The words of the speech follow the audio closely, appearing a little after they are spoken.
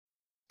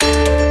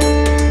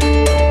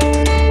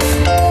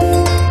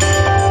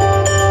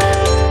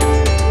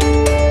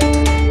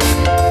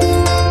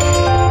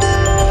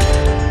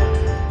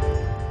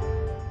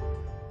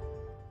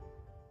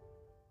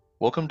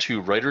Welcome to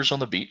Writers on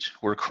the Beat,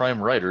 where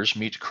crime writers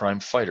meet crime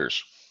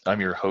fighters.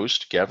 I'm your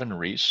host, Gavin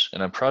Reese,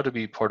 and I'm proud to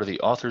be part of the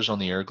Authors on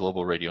the Air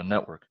Global Radio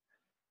Network.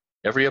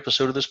 Every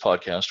episode of this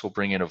podcast will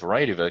bring in a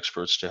variety of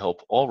experts to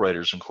help all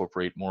writers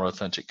incorporate more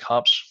authentic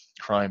cops,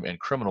 crime, and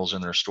criminals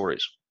in their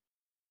stories.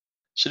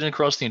 Sitting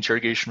across the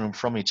interrogation room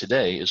from me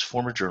today is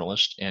former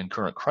journalist and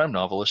current crime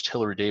novelist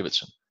Hilary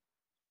Davidson.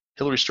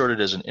 Hilary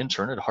started as an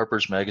intern at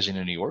Harper's Magazine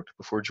in New York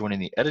before joining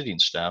the editing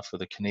staff of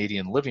the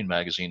Canadian Living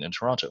magazine in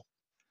Toronto.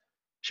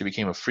 She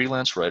became a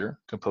freelance writer,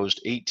 composed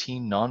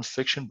 18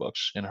 nonfiction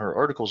books, and her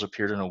articles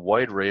appeared in a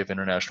wide array of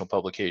international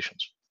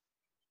publications.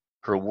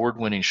 Her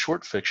award-winning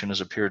short fiction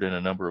has appeared in a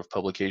number of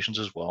publications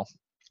as well,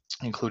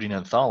 including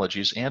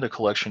anthologies and a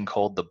collection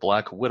called The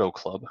Black Widow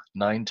Club: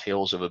 9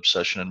 Tales of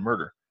Obsession and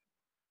Murder.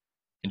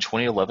 In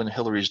 2011,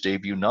 Hilary's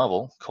debut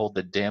novel, called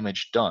The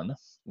Damage Done,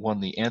 won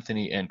the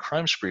Anthony and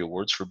Crime Spree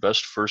Awards for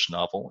Best First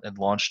Novel and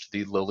launched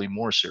the Lily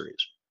Moore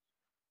series.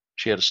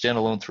 She had a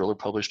standalone thriller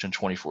published in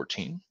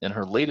 2014, and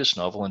her latest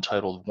novel,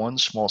 entitled One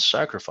Small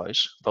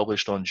Sacrifice,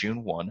 published on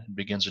June 1,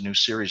 begins a new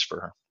series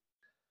for her.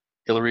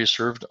 Hilary has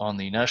served on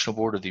the National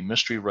Board of the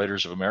Mystery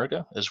Writers of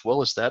America, as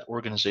well as that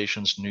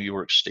organization's New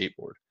York State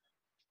Board.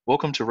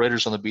 Welcome to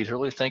Writers on the Beat,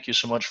 Hilary. Thank you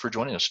so much for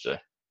joining us today.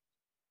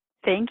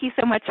 Thank you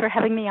so much for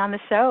having me on the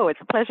show. It's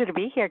a pleasure to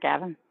be here,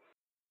 Gavin.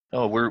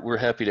 Oh, we're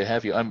happy to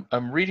have you.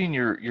 I'm reading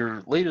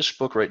your latest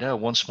book right now,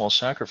 One Small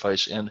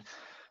Sacrifice, and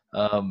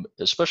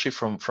especially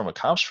from a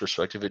cop's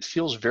perspective, it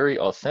feels very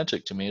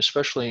authentic to me,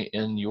 especially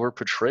in your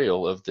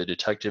portrayal of the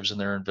detectives and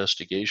their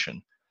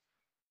investigation.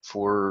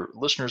 For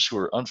listeners who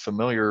are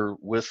unfamiliar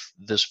with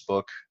this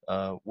book,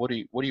 what do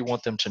you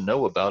want them to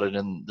know about it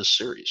in this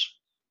series?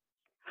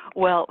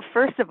 Well,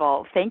 first of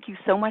all, thank you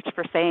so much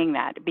for saying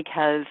that,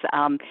 because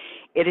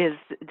it is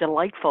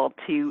delightful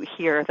to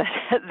hear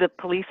that the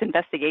police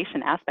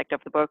investigation aspect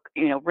of the book,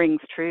 rings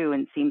true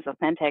and seems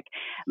authentic.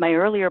 My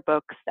earlier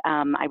books,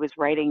 I was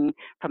writing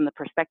from the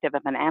perspective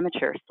of an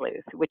amateur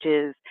sleuth, which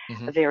is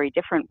a very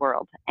different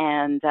world.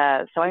 And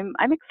so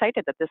I'm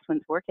excited that this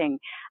one's working.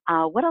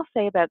 What I'll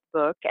say about the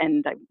book,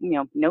 and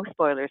no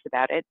spoilers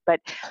about it,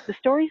 but the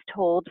story's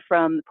told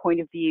from the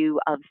point of view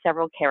of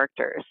several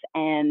characters,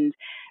 and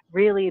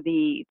really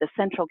the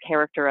central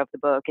character of the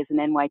book is an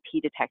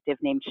NYPD detective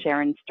named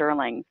Sharon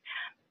Sterling.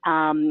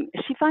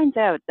 She finds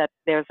out that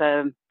there's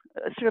a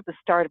sort of the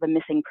start of a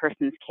missing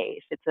persons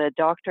case. It's a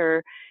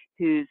doctor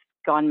who's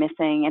gone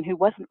missing and who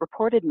wasn't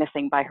reported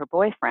missing by her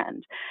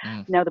boyfriend.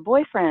 Now, the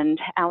boyfriend,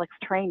 Alex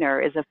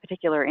Traynor, is of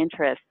particular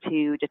interest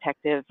to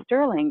Detective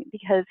Sterling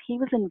because he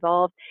was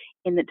involved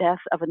in the death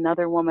of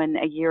another woman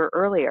a year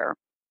earlier.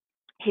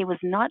 He was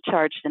not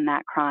charged in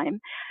that crime.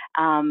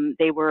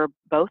 They were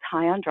both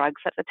high on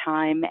drugs at the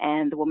time,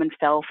 and the woman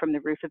fell from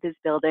the roof of his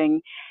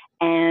building.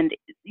 And,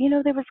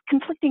 there was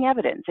conflicting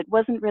evidence. It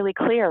wasn't really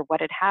clear what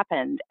had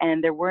happened,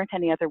 and there weren't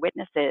any other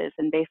witnesses.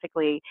 And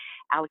basically,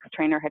 Alex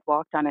Traynor had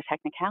walked on a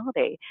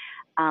technicality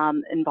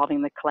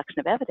involving the collection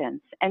of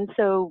evidence. And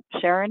so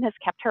Sharon has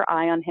kept her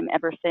eye on him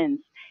ever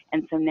since.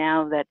 And so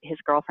now that his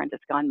girlfriend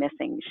has gone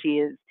missing, she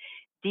is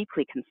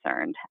deeply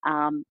concerned.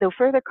 Though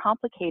further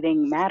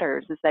complicating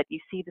matters is that you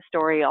see the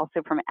story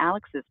also from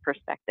Alex's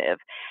perspective.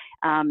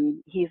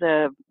 He's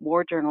a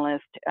war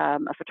journalist,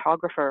 a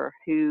photographer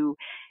who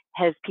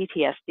has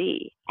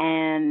PTSD,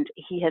 and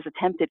he has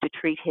attempted to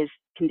treat his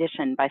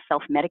condition by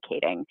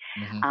self-medicating.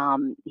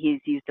 He's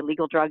used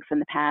illegal drugs in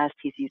the past,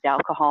 he's used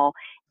alcohol,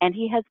 and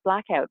he has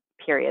blackout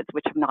periods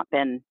which have not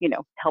been,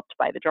 helped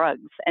by the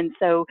drugs. And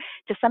so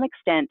to some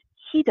extent,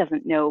 he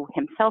doesn't know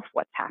himself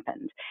what's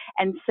happened.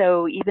 And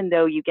so even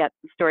though you get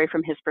the story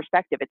from his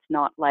perspective, it's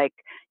not like,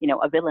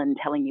 a villain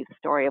telling you the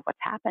story of what's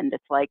happened.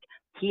 It's like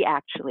he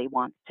actually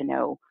wants to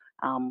know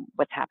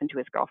what's happened to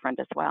his girlfriend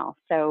as well.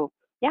 So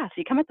yeah, so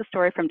you come at the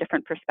story from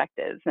different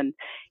perspectives, and,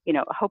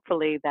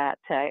 hopefully that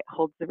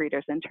holds the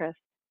reader's interest.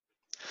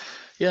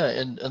 Yeah,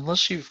 and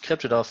unless you've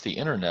kept it off the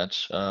internet,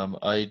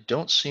 I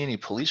don't see any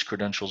police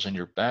credentials in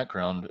your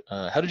background.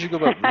 How did you go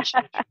about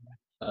research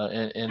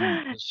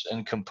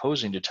and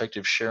composing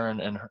Detective Sharon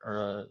and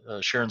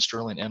Sharon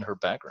Sterling and her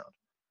background?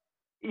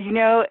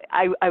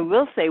 I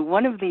will say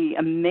one of the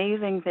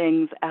amazing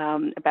things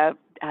about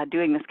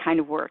doing this kind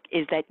of work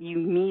is that you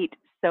meet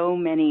so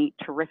many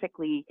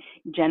terrifically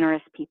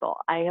generous people.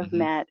 I have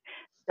met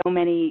so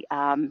many,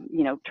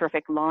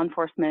 terrific law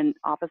enforcement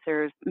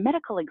officers,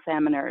 medical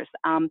examiners,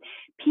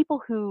 people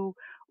who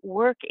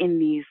work in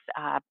these,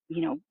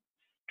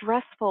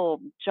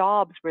 stressful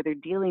jobs where they're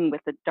dealing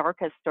with the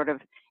darkest sort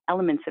of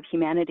elements of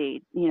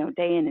humanity,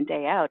 day in and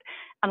day out.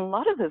 And a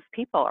lot of those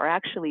people are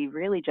actually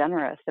really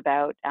generous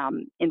about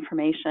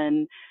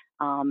information,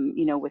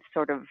 with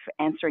sort of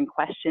answering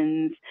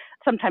questions,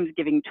 sometimes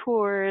giving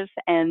tours.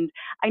 And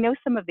I know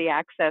some of the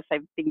access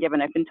I've been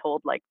given, I've been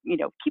told, like,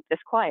 keep this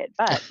quiet,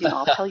 but,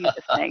 I'll tell you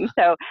this thing.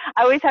 So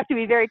I always have to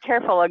be very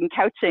careful on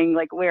couching,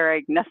 like, where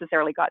I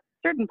necessarily got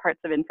certain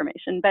parts of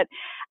information. But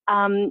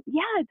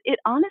it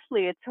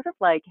honestly, it's sort of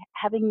like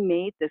having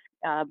made this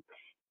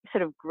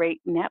sort of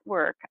great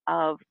network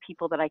of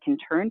people that I can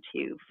turn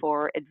to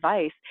for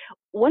advice.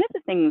 One of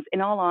the things,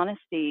 in all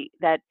honesty,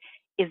 that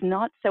is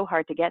not so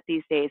hard to get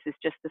these days is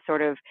just the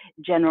sort of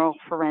general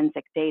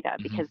forensic data,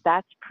 Hmm. because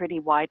that's pretty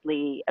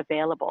widely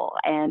available.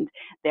 And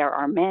there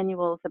are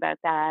manuals about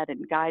that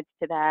and guides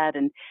to that.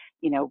 And,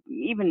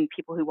 even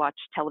people who watch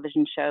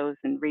television shows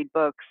and read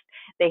books,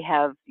 they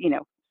have,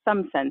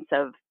 some sense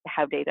of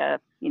how data,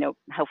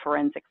 how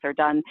forensics are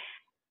done,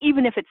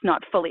 even if it's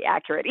not fully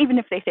accurate, even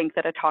if they think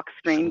that a talk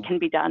screen Sure. can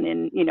be done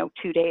in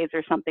 2 days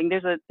or something,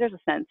 there's a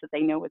sense that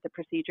they know what the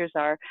procedures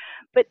are.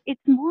 But it's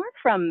more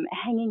from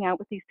hanging out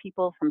with these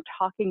people, from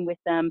talking with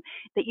them,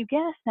 that you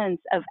get a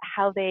sense of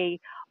how they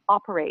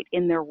operate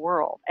in their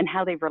world and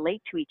how they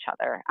relate to each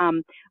other.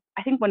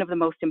 I think one of the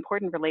most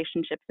important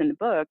relationships in the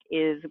book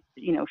is,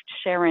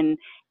 Sharon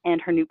and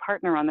her new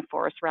partner on the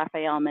force,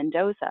 Rafael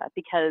Mendoza,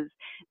 because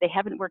they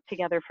haven't worked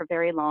together for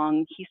very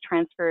long. He's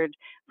transferred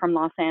from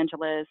Los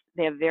Angeles.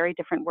 They have very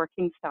different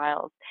working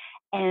styles.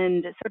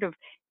 And sort of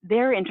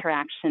their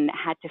interaction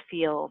had to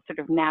feel sort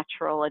of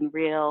natural and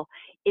real.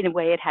 In a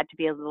way, it had to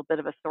be a little bit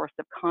of a source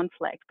of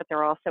conflict, but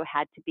there also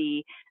had to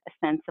be a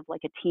sense of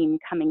like a team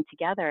coming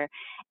together.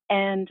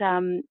 And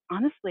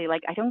honestly,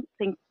 like, I don't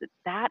think that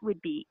that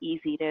would be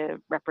easy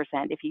to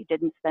represent if you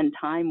didn't spend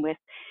time with,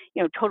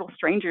 total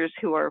strangers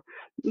who are,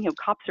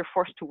 cops are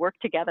forced to work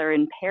together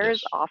in pairs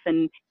Yes.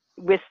 often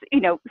with,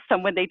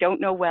 someone they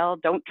don't know well,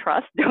 don't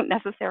trust, don't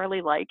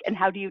necessarily like. And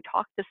how do you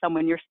talk to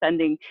someone you're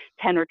spending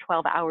 10 or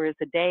 12 hours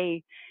a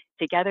day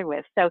together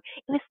with? So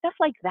it was stuff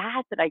like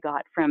that that I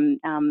got from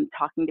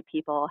talking to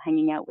people,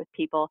 hanging out with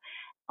people.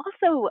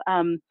 Also,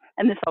 and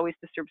this always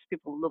disturbs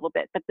people a little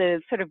bit, but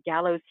the sort of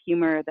gallows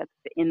humor that's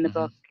in the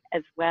Hmm. book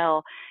as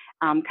well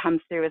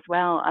comes through as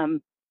well.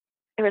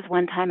 There was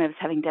one time I was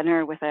having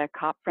dinner with a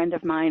cop friend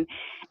of mine,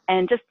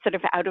 and just sort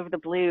of out of the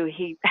blue,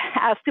 he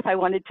asked if I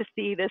wanted to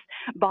see this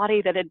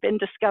body that had been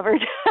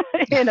discovered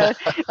in a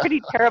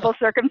pretty terrible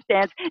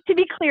circumstance. To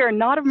be clear,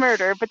 not a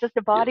murder, but just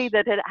a body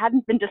Yes. that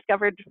hadn't been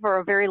discovered for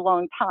a very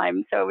long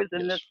time. So it was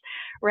in Yes. this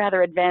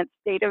rather advanced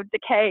state of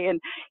decay. And,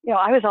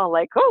 I was all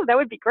like, oh, that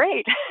would be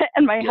great.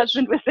 And my Yes.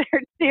 husband was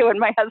there too. And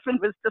my husband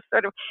was just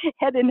sort of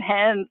head in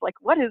hands, like,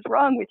 what is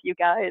wrong with you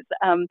guys?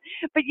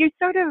 But you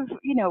sort of,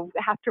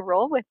 have to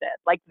roll with it.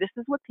 Like, this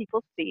is what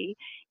people see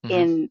Hmm.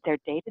 in their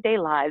day-to-day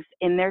lives,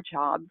 in their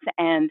jobs,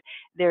 and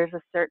there's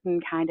a certain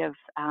kind of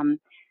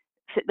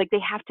like, they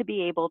have to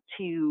be able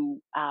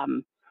to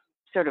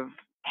sort of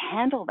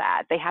handle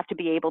that. They have to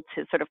be able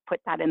to sort of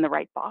put that in the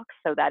right box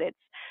so that it's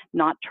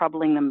not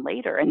troubling them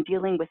later. And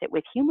dealing with it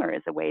with humor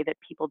is a way that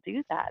people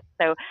do that.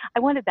 So I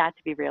wanted that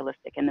to be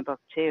realistic in the book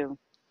too.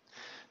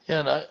 Yeah,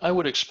 and I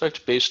would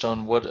expect, based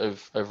on what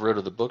I've read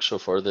of the book so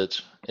far, that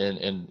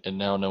and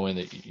now knowing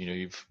that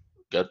you've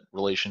got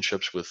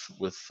relationships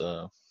with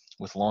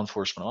law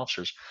enforcement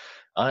officers,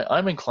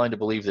 I'm inclined to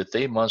believe that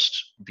they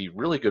must be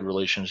really good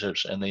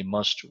relationships and they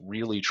must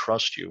really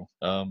trust you,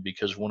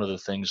 because one of the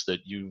things that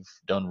you've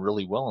done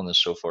really well in this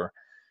so far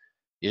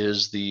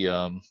is the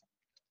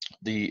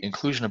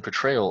inclusion and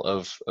portrayal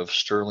of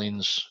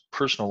Sterling's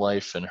personal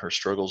life and her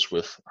struggles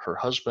with her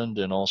husband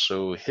and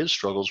also his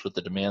struggles with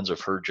the demands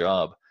of her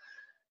job.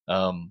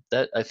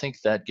 That I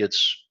think that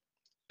gets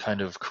kind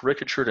of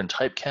caricatured and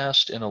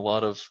typecast in a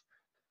lot of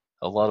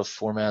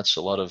formats,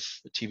 a lot of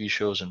TV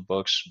shows and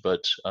books,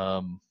 but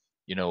a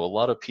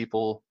lot of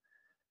people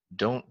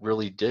don't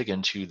really dig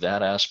into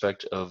that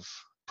aspect of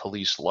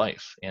police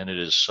life, and it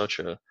is such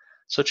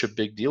a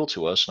big deal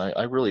to us. And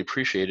I really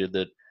appreciated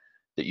that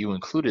you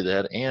included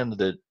that, and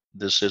that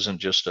this isn't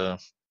just a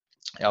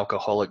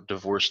alcoholic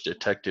divorced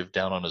detective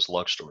down on his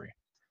luck story.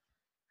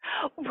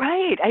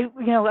 Right.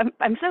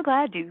 I'm so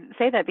glad you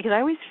say that, because I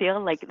always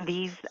feel like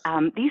these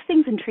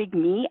things intrigue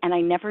me, and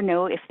I never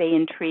know if they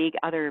intrigue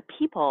other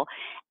people.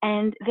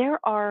 And there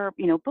are,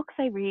 books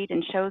I read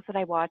and shows that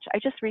I watch. I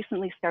just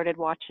recently started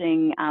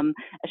watching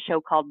a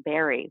show called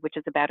Barry, which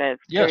is about a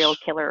serial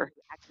Yes. killer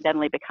who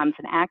accidentally becomes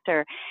an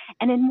actor.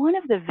 And in one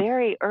of the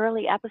very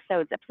early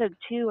episodes, episode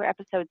 2 or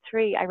episode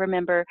 3, I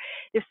remember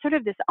there's sort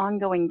of this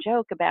ongoing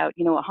joke about,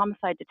 a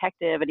homicide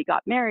detective, and he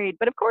got married,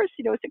 but of course,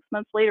 6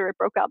 months later it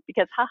broke up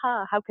because,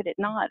 haha, how could it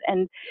not?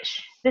 And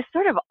Yes. this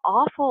sort of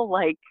awful,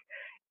 like,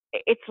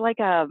 it's like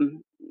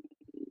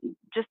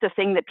just a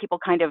thing that people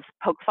kind of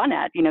poke fun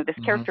at. This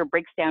Hmm. character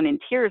breaks down in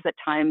tears at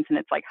times, and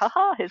it's like,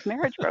 haha, his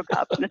marriage broke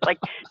up. And it's like,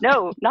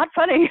 no, not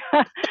funny.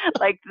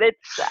 Like, that's,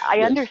 I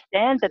Yes.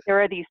 understand that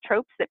there are these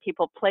tropes that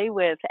people play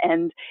with,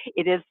 and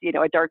it is,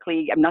 a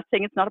darkly, I'm not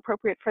saying it's not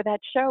appropriate for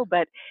that show,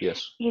 but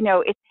Yes.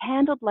 it's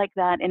handled like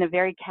that in a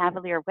very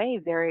cavalier way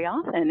very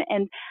often.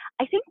 And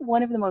I think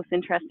one of the most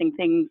interesting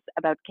things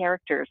about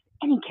characters,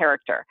 any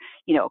character,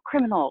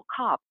 criminal,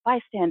 cop,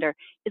 bystander,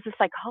 is the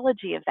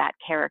psychology of that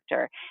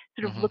character,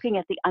 sort of Hmm. looking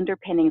at the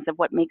underpinnings of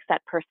what makes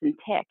that person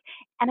tick.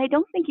 And I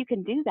don't think you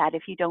can do that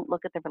if you don't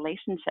look at the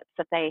relationships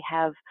that they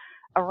have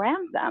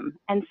around them.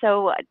 And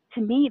so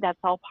to me, that's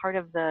all part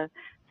of the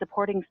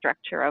supporting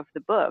structure of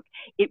the book.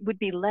 It would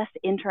be less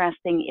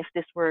interesting if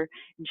this were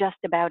just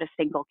about a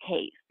single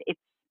case. It's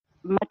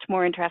much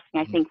more interesting,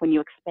 I Hmm. think, when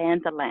you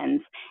expand the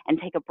lens and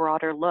take a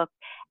broader look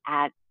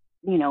at,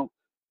 you know,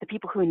 the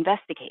people who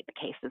investigate the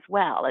case as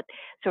well, at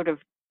sort of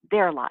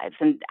their lives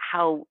and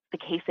how the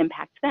case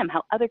impacts them,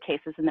 how other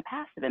cases in the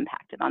past have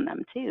impacted on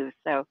them too.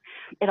 So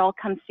it all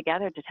comes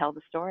together to tell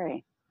the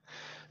story.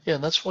 Yeah,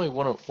 and that's why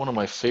one of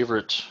my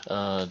favorite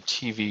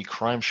TV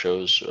crime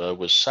shows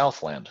was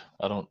Southland.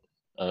 I don't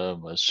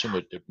assume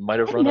it might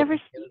have I've run up never in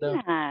seen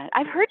Canada. that.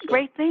 I've heard So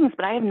great things,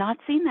 but I have not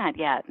seen that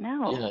yet.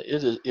 No. yeah,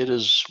 it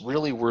is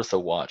really worth a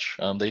watch.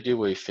 They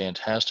do a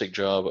fantastic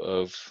job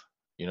of,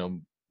 you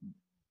know,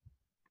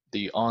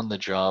 the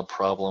on-the-job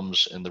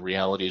problems and the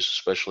realities,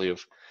 especially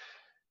of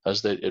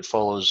as that it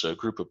follows a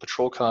group of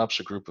patrol cops,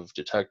 a group of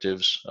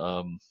detectives,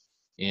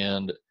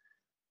 and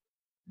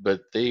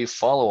but they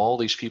follow all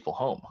these people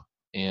home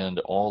and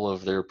all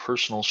of their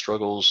personal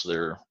struggles,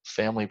 their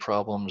family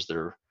problems,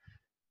 their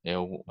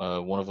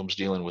one of them's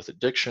dealing with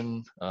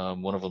addiction,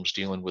 one of them's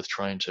dealing with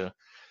trying to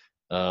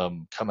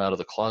come out of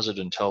the closet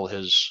and tell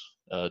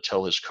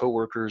his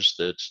coworkers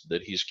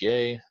that he's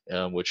gay,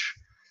 which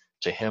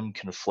to him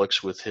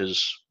conflicts with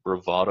his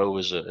bravado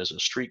as a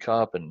street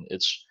cop, and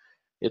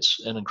it's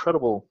an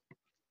incredible,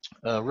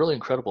 really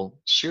incredible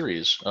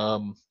series,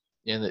 and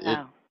it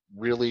Wow.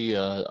 really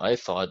I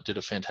thought did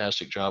a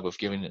fantastic job of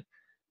giving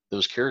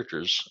those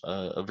characters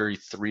a very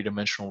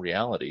three-dimensional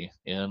reality,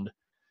 and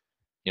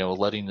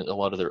letting a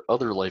lot of their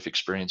other life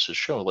experiences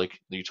show, like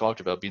you talked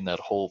about being that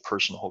whole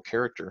person, whole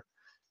character.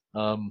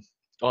 um,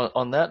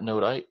 on that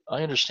note,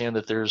 I understand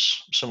that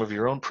there's some of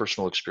your own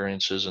personal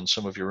experiences and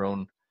some of your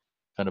own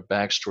kind of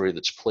backstory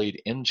that's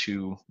played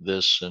into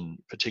this, and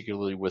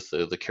particularly with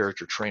the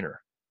character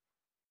Trainer.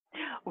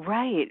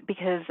 Right,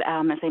 because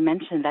as I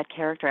mentioned, that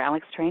character,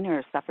 Alex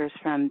Traynor, suffers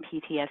from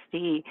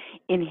PTSD.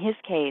 In his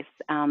case,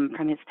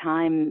 from his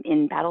time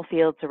in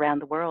battlefields around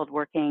the world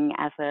working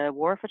as a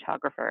war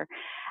photographer,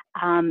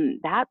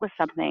 that was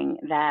something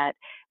that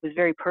was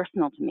very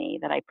personal to me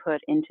that I put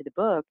into the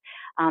book.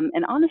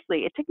 And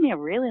honestly, it took me a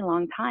really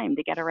long time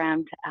to get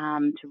around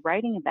to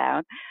writing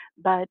about.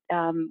 But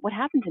what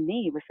happened to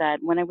me was that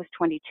when I was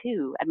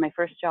 22, at my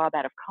first job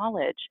out of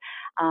college,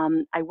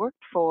 I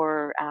worked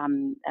for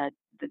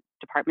the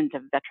Department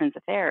of Veterans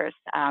Affairs,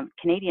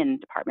 Canadian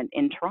department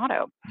in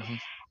Toronto. Hmm.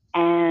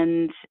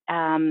 And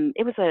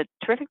it was a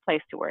terrific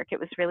place to work. It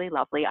was really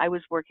lovely. I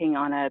was working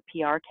on a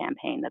PR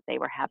campaign that they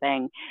were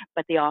having,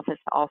 but the office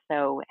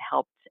also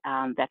helped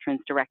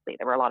veterans directly.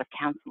 There were a lot of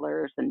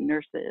counselors and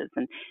nurses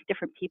and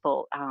different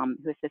people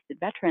who assisted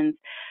veterans.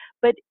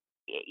 But,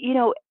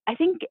 I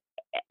think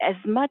as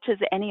much as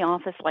any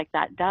office like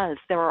that does,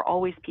 there are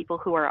always people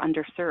who are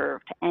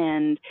underserved,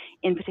 and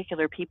in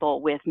particular,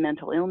 people with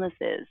mental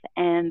illnesses.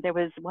 And there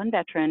was one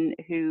veteran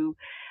who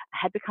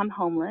had become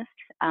homeless.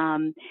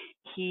 Um,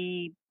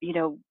 he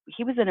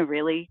was in a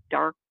really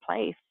dark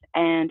place,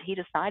 and he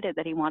decided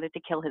that he wanted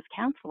to kill his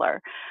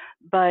counselor.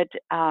 But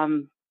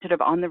sort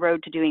of on the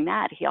road to doing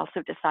that, he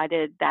also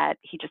decided that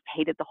he just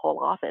hated the whole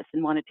office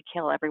and wanted to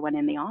kill everyone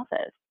in the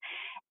office.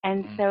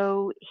 And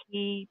so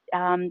he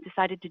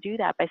decided to do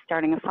that by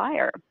starting a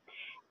fire.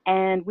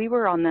 And we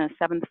were on the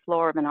seventh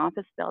floor of an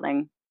office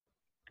building.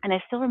 And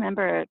I still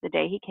remember the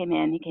day he came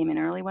in. He came in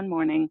early one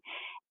morning,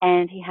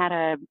 and he had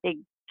a big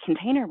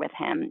container with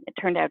him. It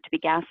turned out to be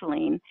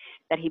gasoline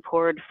that he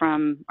poured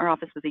from, our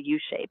office was a U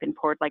shape, and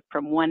poured like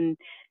from one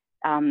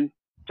um,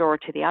 door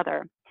to the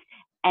other.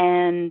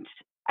 And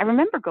I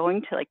remember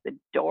going to like the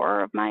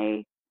door of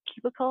my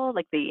cubicle,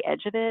 like the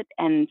edge of it,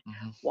 and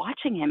Hmm.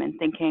 watching him and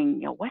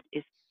thinking, what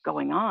is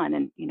going on?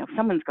 And,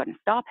 someone's going to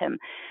stop him.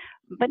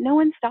 But no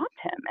one stopped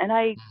him. And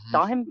I Hmm.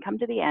 saw him come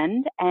to the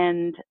end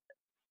and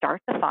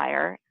start the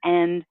fire.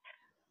 And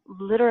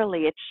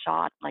literally it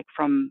shot like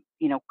from,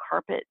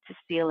 carpet to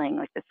ceiling,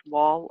 like this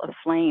wall of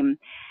flame.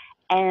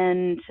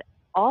 And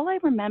all I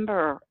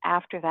remember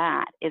after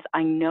that is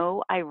I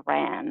know I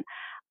ran.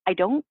 I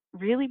don't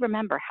really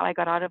remember how I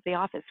got out of the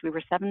office. We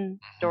were 7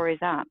 stories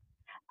up.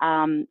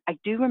 I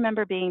do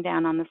remember being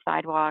down on the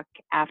sidewalk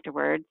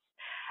afterwards.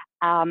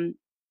 Um,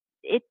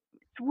 it's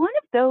one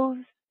of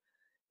those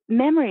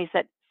memories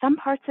that some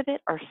parts of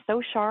it are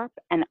so sharp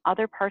and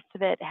other parts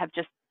of it have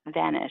just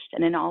vanished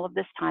and in all of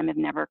this time have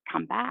never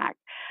come back.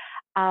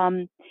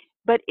 Um,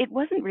 but it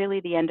wasn't really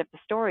the end of the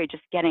story,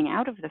 just getting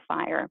out of the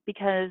fire,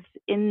 because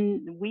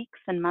in weeks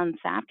and months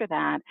after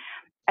that,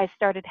 I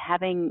started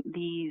having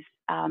these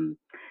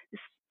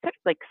sort of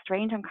like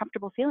strange,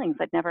 uncomfortable feelings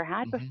I'd never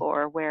had Hmm.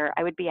 before, where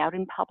I would be out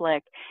in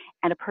public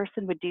and a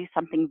person would do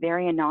something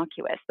very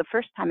innocuous. The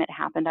first time it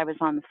happened, I was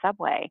on the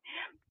subway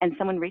and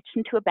someone reached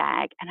into a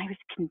bag, and I was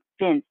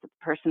convinced that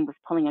the person was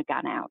pulling a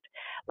gun out.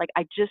 Like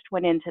I just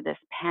went into this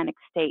panic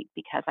state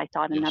because I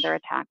thought Yes. another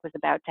attack was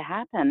about to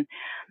happen.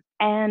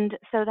 And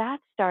so that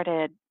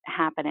started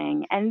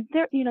happening. And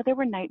there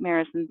were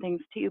nightmares and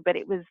things too, but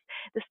it was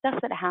the stuff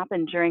that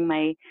happened during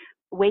my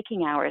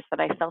waking hours that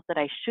I felt that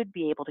I should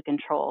be able to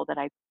control, that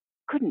I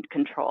couldn't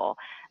control,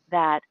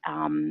 that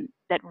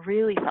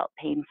really felt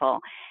painful.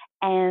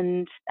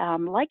 And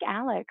like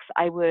Alex,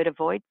 I would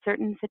avoid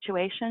certain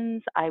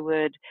situations. I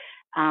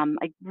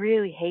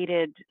really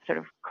hated sort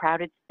of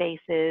crowded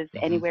spaces,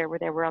 Hmm. anywhere where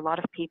there were a lot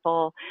of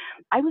people.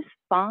 I was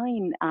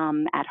fine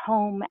at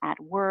home, at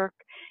work,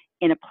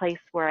 in a place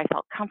where I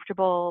felt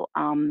comfortable.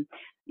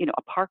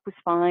 A park was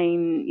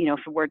fine, if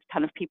there were a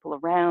ton of people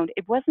around.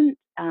 It wasn't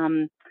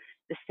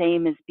the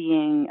same as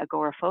being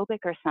agoraphobic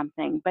or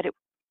something, but it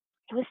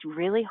was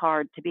really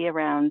hard to be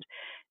around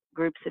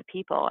groups of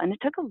people. And it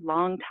took a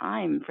long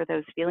time for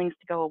those feelings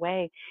to go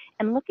away.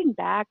 And looking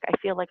back, I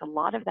feel like a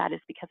lot of that is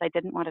because I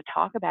didn't want to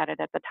talk about it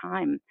at the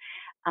time.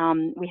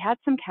 We had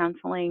some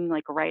counseling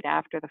like right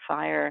after the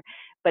fire,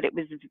 but it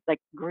was like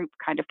group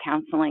kind of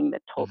counseling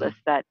that told us Hmm.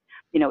 that,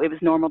 it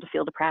was normal to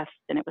feel depressed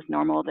and it was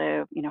normal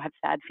to, have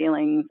sad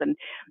feelings. And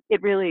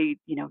it really,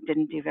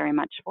 didn't do very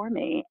much for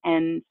me.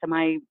 And so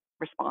my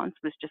response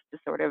was just to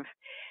sort of,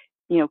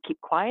 keep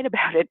quiet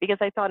about it because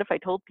I thought if I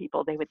told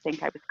people, they would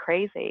think I was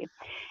crazy.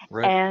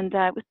 Right. And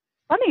it was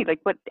funny, like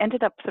what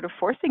ended up sort of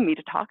forcing me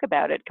to talk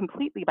about it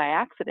completely by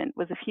accident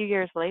was a few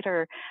years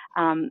later,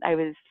 I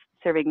was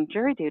serving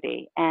jury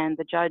duty, and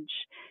the judge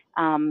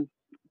um,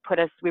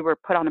 we were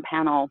put on a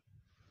panel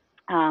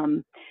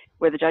um,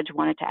 where the judge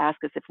wanted to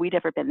ask us if we'd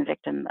ever been the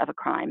victim of a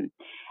crime.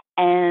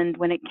 And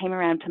when it came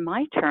around to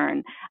my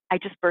turn, I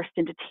just burst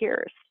into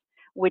tears,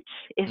 which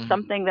is Hmm.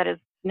 something that has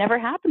never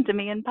happened to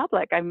me in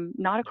public. I'm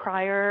not a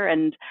crier,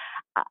 and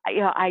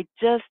I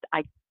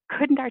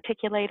couldn't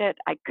articulate it.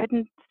 I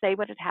couldn't say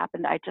what had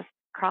happened. I just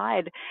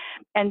cried.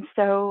 And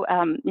so,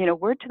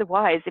 word to the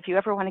wise, if you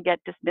ever want to get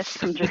dismissed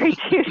from jury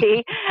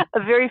duty, a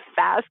very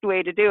fast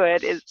way to do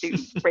it is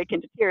to break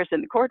into tears in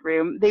the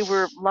courtroom. They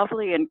were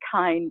lovely and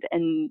kind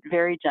and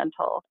very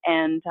gentle.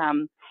 And,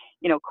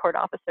 court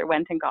officer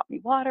went and got me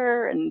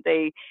water, and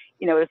it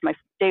was my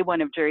day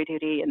one of jury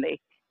duty, and they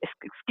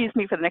excused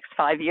me for the next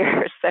 5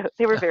 years. So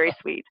they were very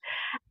sweet.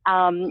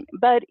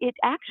 But it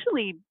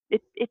actually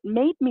it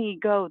made me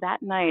go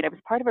that night. I was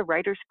part of a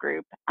writers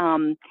group,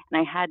 and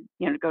I had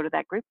to go to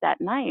that group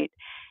that night.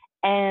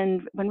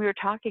 And when we were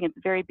talking at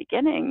the very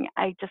beginning,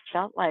 I just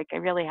felt like I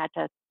really had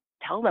to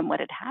tell them what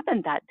had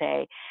happened that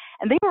day.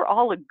 And they were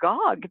all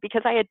agog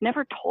because I had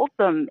never told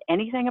them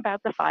anything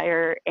about the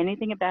fire,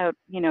 anything about,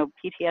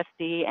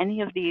 PTSD,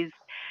 any of these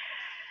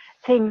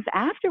things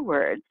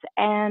afterwards.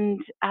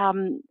 And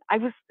I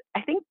was,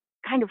 I think,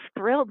 kind of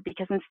thrilled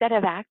because instead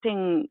of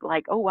acting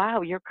like, oh,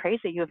 wow, you're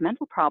crazy, you have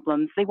mental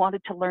problems, they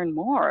wanted to learn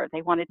more,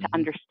 they wanted to Hmm.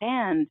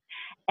 understand.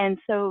 And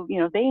so,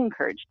 they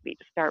encouraged me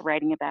to start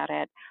writing about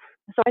it.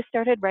 So I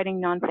started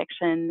writing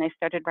nonfiction, I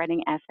started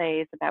writing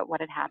essays about what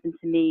had happened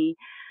to me.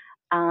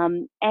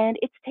 And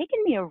it's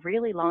taken me a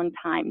really long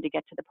time to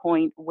get to the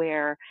point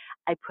where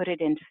I put it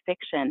into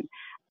fiction.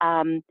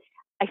 Um,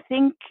 I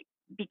think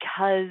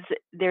because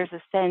there's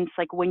a sense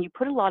like when you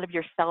put a lot of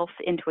yourself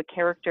into a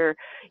character,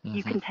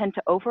 you Hmm. can tend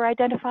to over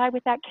identify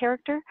with that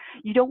character.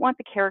 You don't want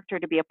the character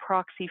to be a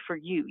proxy for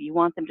you. You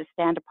want them to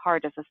stand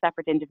apart as a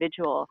separate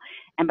individual.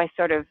 And by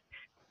sort of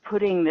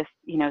putting this,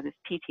 this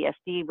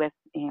PTSD with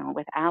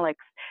Alex,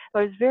 so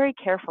I was very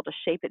careful to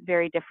shape it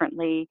very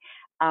differently.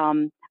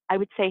 Um, I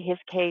would say his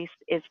case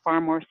is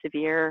far more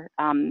severe.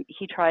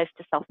 He tries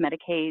to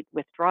self-medicate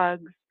with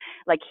drugs.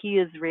 Like he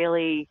is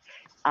really,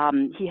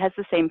 he has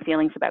the same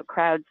feelings about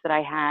crowds that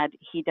I had.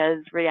 He does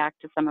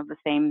react to some of the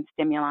same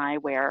stimuli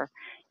where,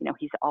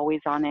 he's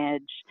always on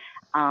edge.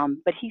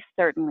 But he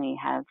certainly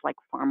has like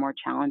far more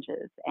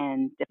challenges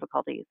and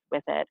difficulties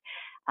with it.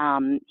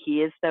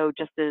 He is though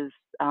just as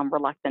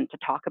reluctant to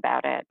talk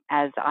about it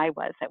as I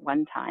was at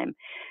one time.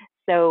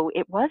 So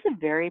it was a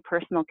very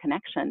personal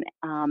connection.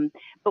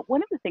 But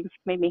one of the things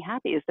that made me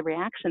happy is the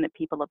reaction that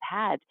people have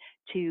had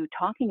to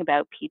talking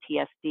about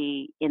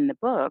PTSD in the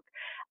book.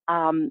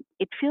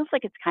 It feels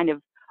like it's kind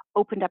of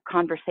opened up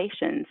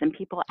conversations, and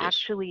people Yes.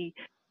 actually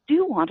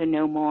do want to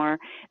know more.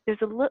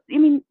 There's a little, I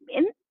mean,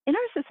 in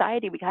our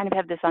society, we kind of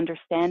have this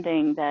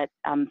understanding that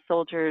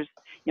soldiers,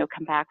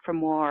 come back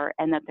from war,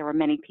 and that there were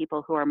many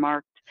people who are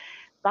marked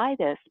by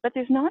this, but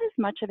there's not as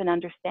much of an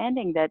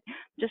understanding that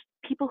just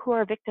people who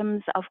are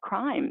victims of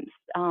crimes,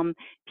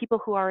 people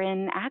who are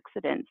in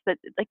accidents, that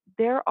like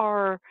there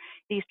are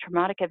these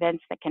traumatic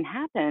events that can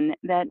happen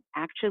that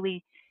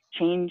actually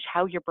change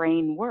how your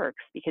brain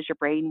works because your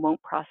brain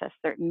won't process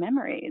certain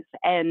memories.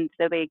 And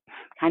so they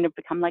kind of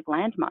become like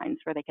landmines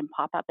where they can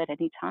pop up at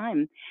any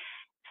time.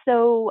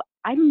 So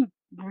I'm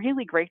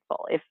really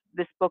grateful if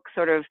this book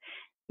sort of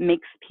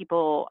makes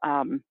people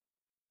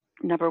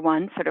number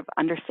one, sort of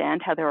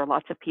understand how there are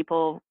lots of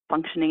people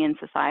functioning in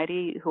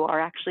society who are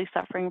actually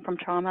suffering from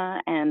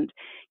trauma and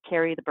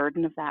carry the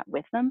burden of that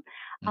with them.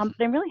 Hmm.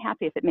 But I'm really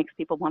happy if it makes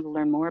people want to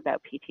learn more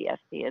about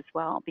PTSD as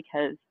well,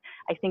 because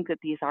I think that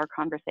these are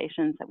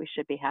conversations that we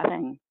should be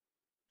having.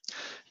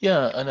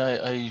 Yeah,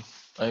 and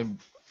I'm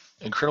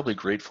incredibly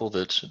grateful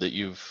that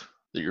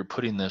you're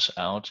putting this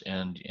out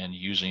and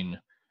using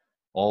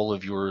all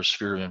of your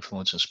sphere of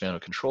influence and span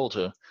of control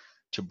to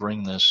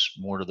bring this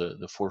more to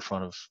the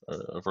forefront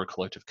of our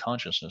collective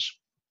consciousness.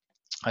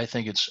 I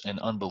think it's an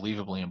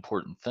unbelievably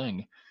important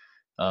thing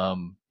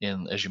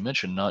And as you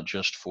mentioned, not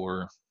just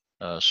for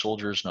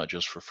soldiers, not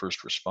just for first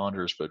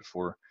responders, but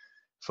for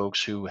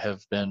folks who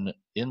have been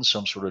in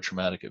some sort of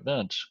traumatic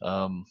event,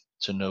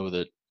 to know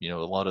that a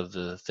lot of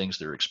the things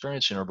they're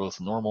experiencing are both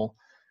normal,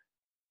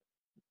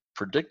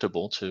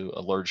 predictable to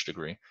a large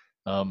degree,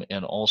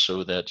 and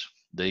also that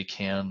they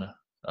can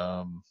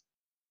um,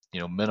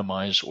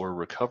 minimize or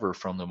recover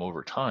from them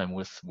over time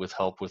with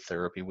help, with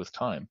therapy, with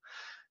time.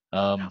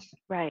 um,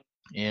 Right.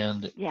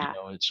 and Yeah.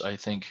 it's, I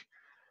think,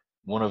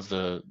 one of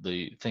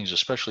the things,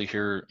 especially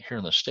here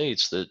in the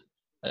States, that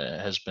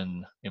has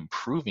been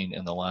improving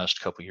in the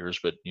last couple of years,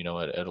 but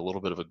at a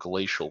little bit of a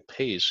glacial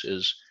pace,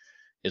 is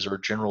our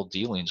general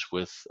dealings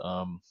with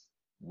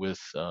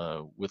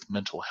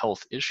mental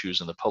health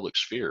issues in the public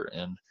sphere,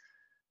 and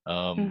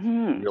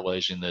Hmm.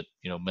 realizing that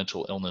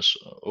mental illness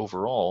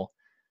overall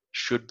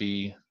should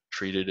be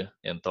treated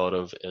and thought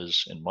of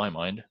as, in my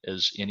mind,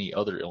 as any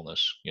other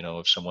illness.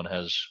 If someone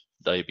has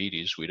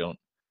diabetes, we don't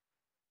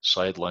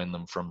sideline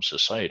them from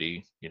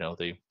society. They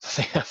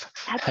they have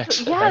Absolutely.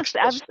 access, Yes,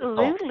 access to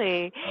help.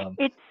 absolutely. Um,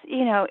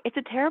 It's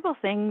a terrible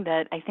thing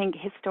that I think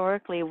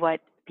historically what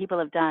people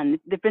have done,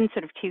 there've been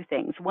sort of two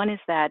things. One is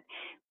that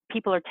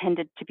people are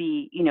tended to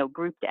be,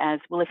 grouped as,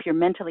 well, if you're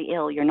mentally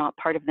ill, you're not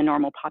part of the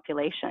normal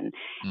population.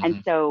 And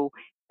mhm. so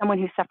someone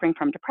who's suffering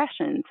from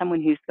depression,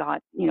 someone who's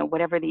got,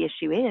 whatever the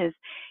issue is,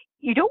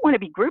 you don't want to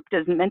be grouped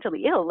as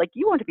mentally ill. Like,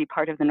 you want to be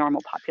part of the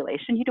normal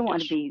population. You don't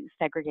want to Yes. be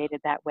segregated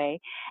that way.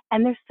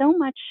 And there's so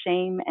much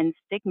shame and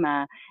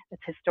stigma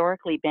that's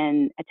historically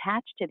been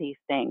attached to these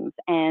things.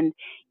 And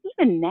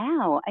even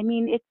now, I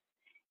mean, it's,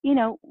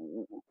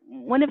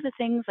 one of the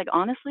things, like,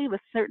 honestly,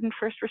 with certain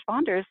first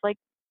responders, like,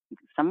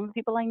 some of the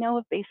people I know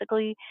have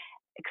basically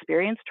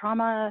experienced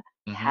trauma,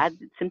 Hmm. had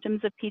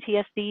symptoms of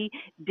PTSD,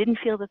 didn't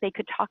feel that they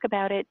could talk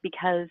about it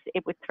because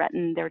it would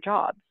threaten their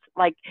jobs.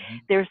 Like, Hmm.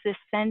 there's this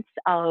sense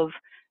of,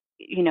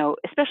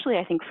 especially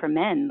I think for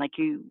men, like,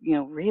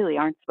 really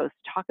aren't supposed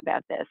to talk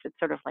about this. It's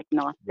sort of like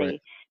not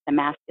Right. the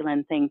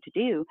masculine thing to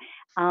do.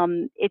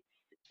 It's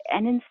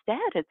and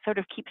instead, it sort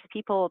of keeps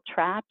people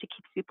trapped. It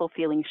keeps people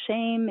feeling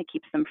shame. It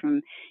keeps them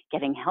from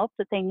getting help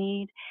that they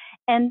need.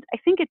 And I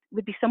think it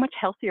would be so much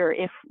healthier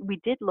if we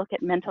did look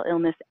at mental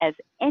illness as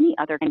any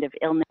other kind of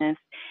illness,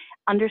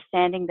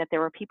 understanding that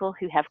there are people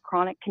who have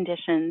chronic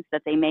conditions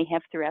that they may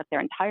have throughout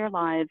their entire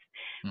lives,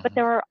 but Hmm.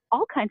 there are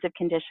all kinds of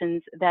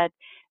conditions that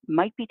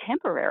might be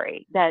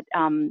temporary, that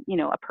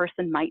a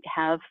person might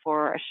have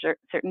for a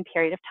certain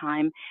period of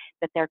time,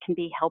 that there can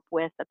be help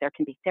with, that there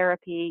can be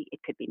therapy, it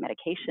could be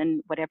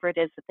medication, whatever it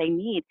is that they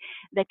need,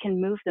 that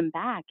can move them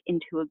back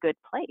into a good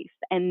place.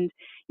 And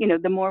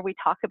the more we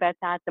talk about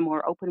that, the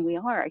more open we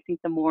are. I think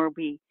the more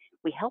we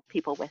help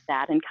people with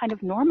that and kind of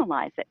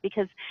normalize it,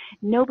 because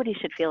nobody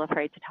should feel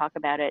afraid to talk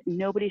about it.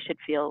 Nobody should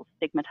feel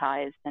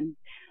stigmatized, and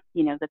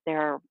that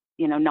they're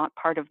not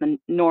part of the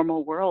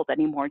normal world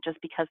anymore just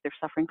because they're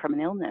suffering from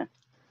an illness.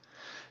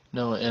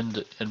 No,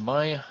 and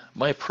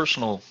my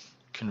personal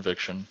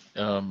conviction,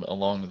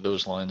 along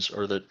those lines,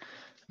 are that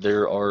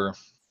there are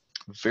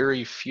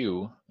very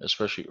few,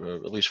 especially,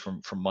 at least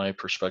from my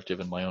perspective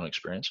and my own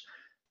experience,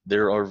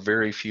 there are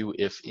very few,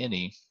 if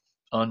any,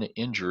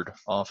 uninjured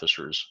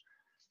officers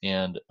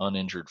and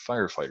uninjured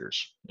firefighters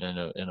in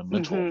a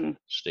mental Mhm.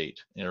 state,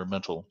 or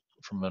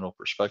from a mental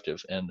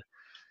perspective. And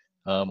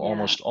Yeah.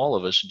 almost all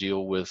of us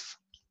deal with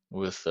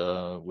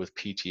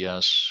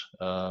PTS,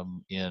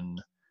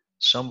 in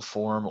some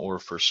form, or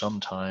for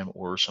some time,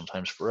 or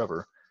sometimes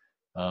forever,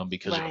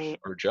 because of Right.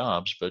 our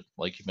jobs. But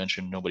like you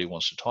mentioned, nobody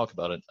wants to talk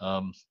about it.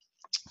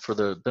 For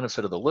the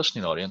benefit of the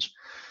listening audience,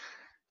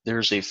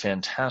 there's a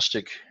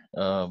fantastic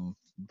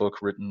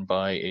book written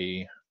by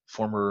a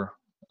former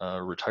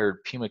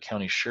retired Pima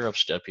County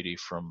Sheriff's deputy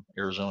from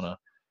Arizona,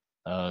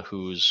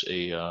 who's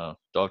a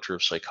doctor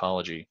of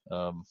psychology,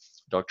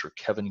 Dr.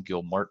 Kevin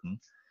Gilmartin,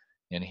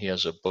 and he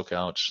has a book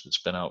out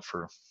that's been out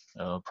for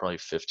probably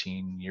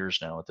 15 years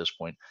now at this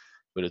point.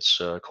 But it's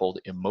called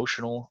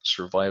Emotional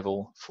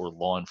Survival for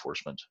Law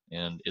Enforcement,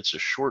 and it's a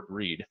short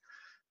read,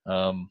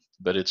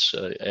 but it's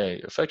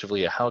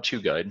effectively a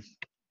how-to guide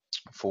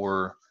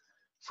for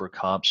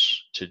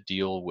cops to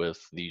deal with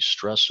the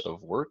stress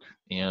of work,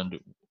 and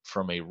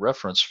from a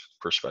reference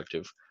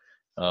perspective,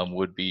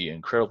 would be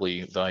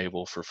incredibly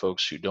valuable for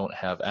folks who don't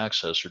have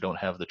access or don't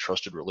have the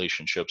trusted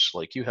relationships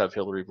like you have,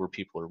 Hillary, where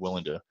people are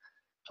willing to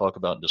talk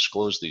about and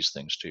disclose these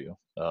things to you.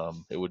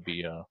 It would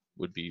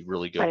be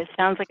really But good. it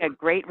sounds like a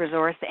great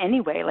resource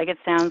anyway. Like, it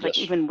sounds like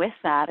Yes. even with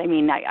that, I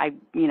mean, I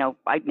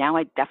now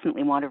I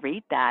definitely want to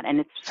read that, and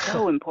it's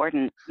so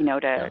important,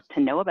 Yeah.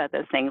 to know about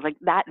those things. Like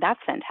that, that's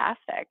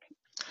fantastic.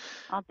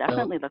 I'll Now,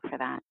 definitely look for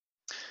that.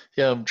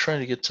 yeah, I'm trying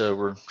to get.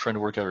 We're trying to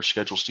work out our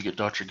schedules to get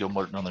Dr.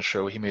 Gilmartin on the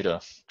show. He made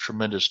a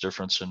tremendous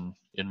difference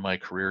in my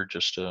career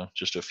just a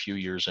few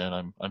years in.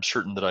 I'm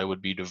certain that I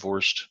would be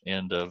divorced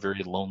and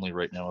very lonely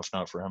right now if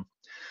not for him.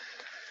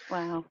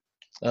 Wow.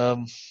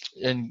 Um,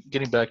 and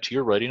getting back to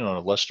your writing on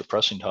a less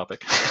depressing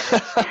topic,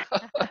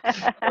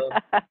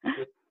 um,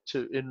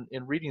 in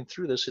reading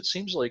through this, it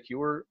seems like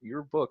your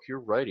book, your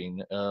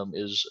writing,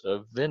 is a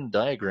Venn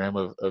diagram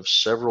of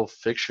several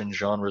fiction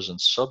genres and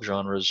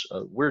subgenres.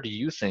 Where do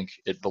you think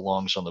it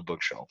belongs on the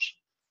bookshelves?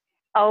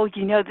 Oh,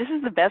 this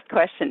is the best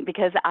question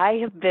because I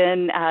have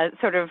been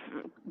sort of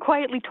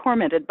quietly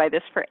tormented by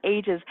this for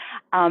ages.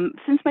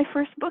 Since my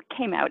first book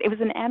came out, it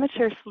was an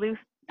amateur sleuth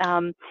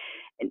um,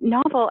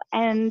 novel.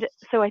 And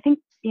so I think,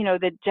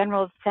 the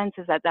general sense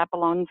is that that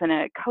belongs in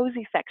a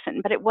cozy section,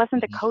 but it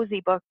wasn't a Mhm.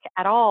 cozy book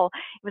at all.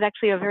 It was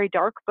actually a very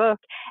dark book.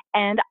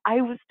 And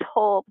I was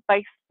told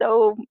by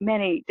so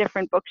many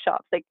different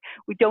bookshops, like,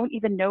 we don't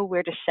even know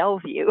where to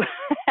shelve you.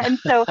 And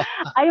so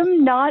I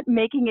am not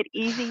making it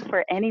easy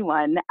for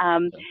anyone. Yeah.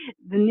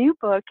 The new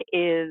book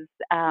is,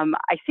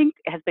 I think,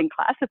 has been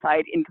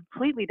classified in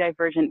completely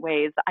divergent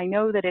ways. I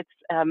know that it's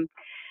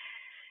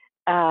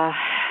uh,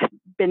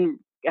 been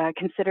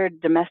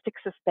considered domestic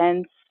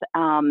suspense,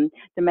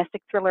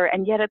 domestic thriller,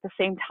 and yet at the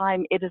same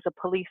time, it is a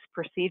police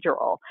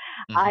procedural.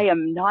 I Hmm.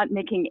 am not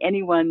making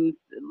anyone's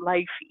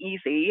life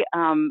easy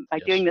by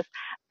Yes. doing this.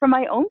 For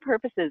my own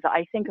purposes,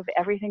 I think of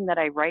everything that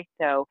I write,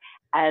 though,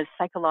 as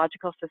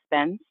psychological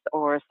suspense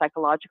or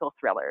psychological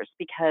thrillers,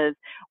 because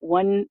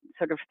one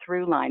sort of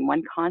through line,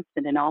 one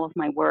constant in all of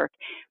my work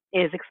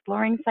is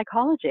exploring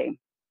psychology.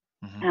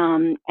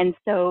 Hmm. And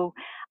so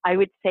I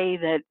would say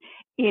that,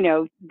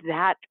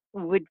 that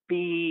would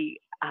be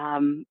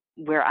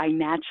where I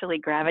naturally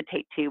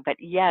gravitate to. But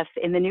yes,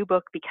 in the new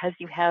book, because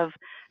you have,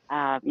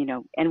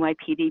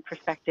 NYPD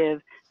perspective,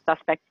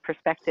 suspect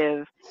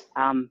perspective,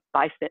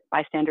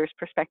 bystanders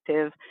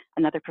perspective,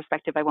 another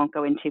perspective I won't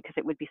go into because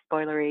it would be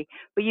spoilery,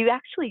 but you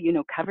actually,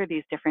 cover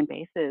these different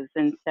bases.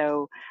 And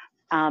so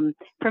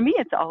for me,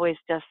 it's always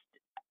just,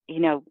 you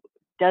know,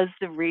 does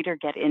the reader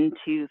get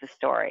into the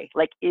story?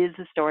 Like, is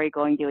the story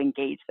going to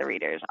engage the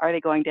readers? Are they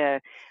going to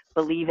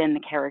believe in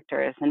the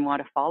characters and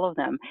want to follow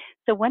them?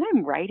 So when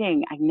I'm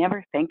writing, I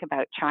never think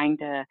about trying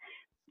to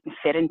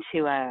fit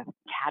into a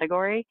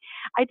category.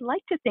 I'd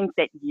like to think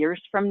that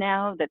years from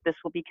now that this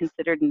will be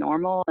considered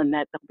normal and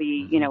that there'll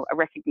be, Hmm. a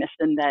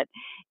recognition that,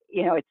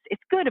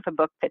 it's good if a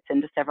book fits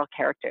into several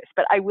characters.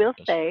 But I will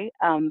Yes. say,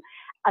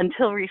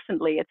 until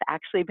recently, it's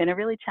actually been a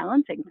really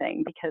challenging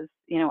thing because,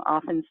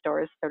 often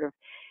stores sort of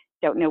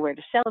don't know where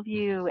to shelve Hmm.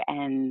 you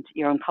and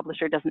your own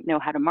publisher doesn't know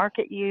how to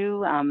market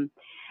you.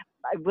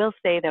 I will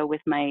say though,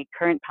 with my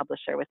current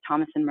publisher, with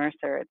Thomas and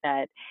Mercer,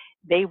 that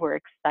they were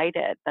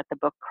excited that the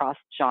book crossed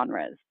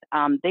genres.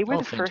 They were Oh,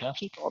 the first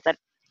fantastic. people that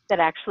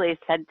actually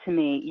said to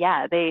me,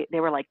 yeah, they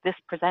were like, this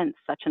presents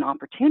such an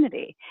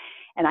opportunity.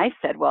 And I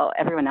said, well,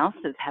 everyone else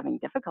is having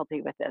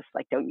difficulty with this.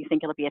 Like, don't you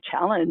think it'll be a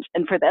challenge?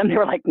 And for them, they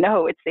were like,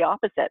 no, it's the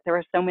opposite. There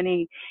are so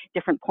many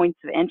different points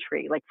of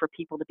entry, like for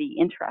people to be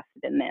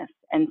interested in this.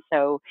 And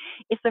so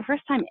it's the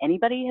first time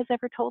anybody has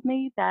ever told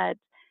me that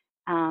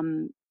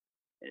um,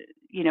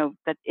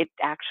 that it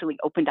actually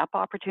opened up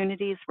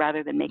opportunities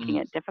rather than making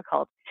Mm. it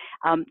difficult.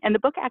 And the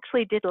book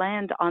actually did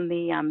land on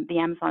the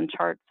Amazon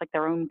charts, like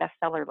their own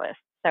bestseller list.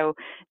 So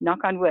knock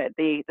on wood,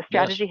 the Yes,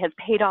 strategy has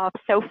paid off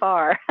so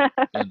far.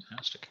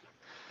 fantastic.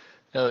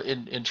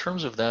 In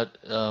terms of that,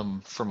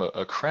 from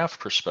a craft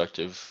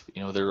perspective,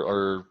 there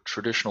are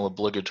traditional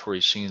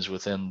obligatory scenes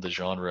within the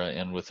genre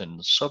and within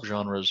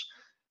subgenres.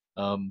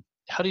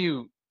 How do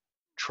you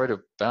try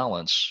to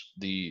balance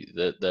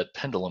that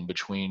pendulum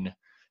between,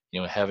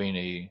 having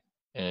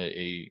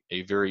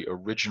a very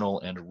original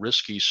and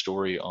risky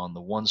story on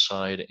the one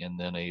side, and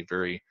then a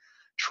very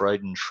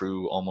tried and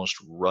true, almost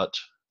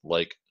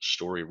rut-like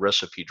story,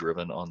 recipe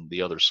driven on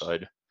the other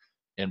side,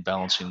 and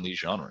balancing these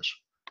genres?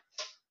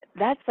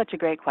 That's such a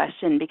great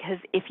question because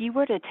if you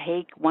were to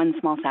take One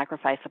Small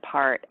Sacrifice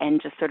apart and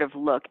just sort of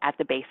look at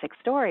the basic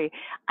story,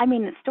 I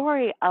mean, the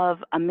story of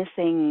a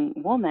missing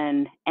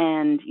woman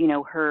and,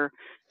 her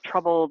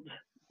troubled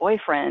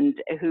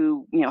boyfriend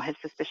who, has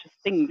suspicious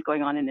things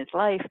going on in his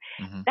life,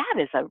 Hmm. that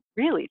is a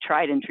really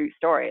tried and true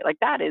story. Like,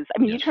 that is, I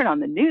mean, you Yes. turn on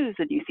the news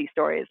and you see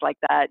stories like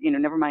that,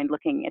 never mind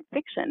looking at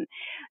fiction.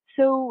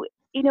 So,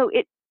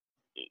 it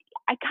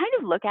I kind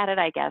of look at it,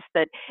 I guess,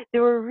 that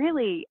there were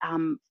really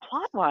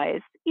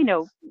plot-wise,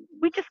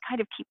 we just kind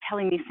of keep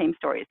telling these same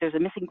stories. There's a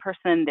missing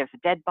person, there's a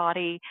dead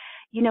body.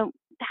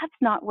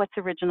 That's not what's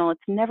original.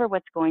 It's never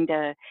what's going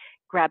to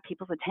grab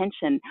people's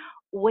attention.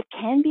 What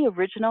can be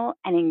original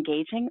and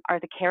engaging are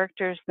the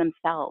characters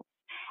themselves.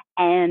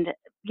 And,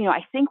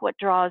 I think what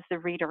draws the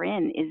reader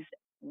in is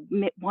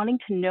wanting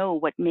to know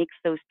what makes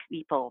those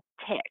people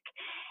tick.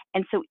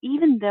 And so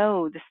even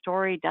though the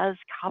story does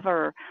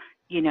cover,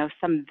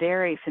 some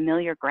very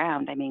familiar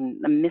ground, I mean,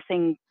 the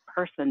missing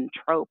person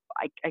trope,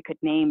 I could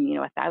name,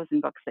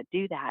 1,000 books that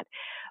do that.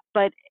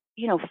 But,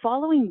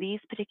 following these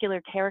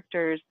particular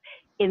characters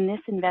in this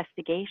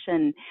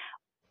investigation,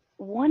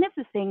 one of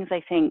the things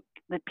I think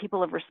that people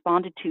have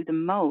responded to the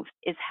most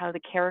is how the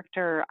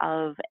character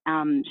of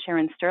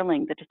Sharon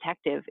Sterling, the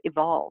detective,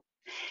 evolves.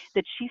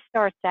 That she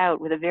starts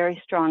out with a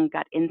very strong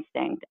gut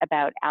instinct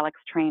about Alex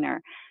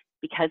Trainer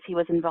because he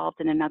was involved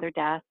in another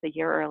death a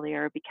year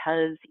earlier,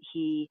 because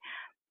he's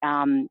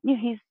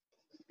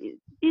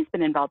he's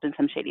been involved in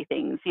some shady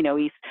things.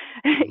 He's,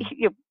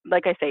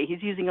 like I say,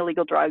 he's using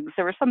illegal drugs.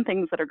 There are some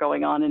things that are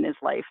going on in his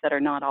life that are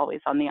not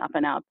always on the up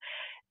and up.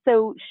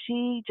 So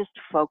she just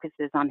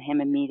focuses on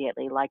him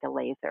immediately like a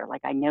laser.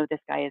 Like, I know this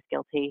guy is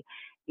guilty,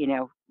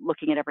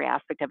 looking at every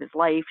aspect of his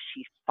life.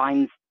 She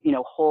finds,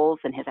 holes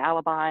in his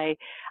alibi.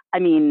 I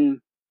mean,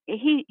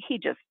 he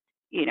just,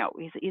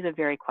 he's a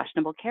very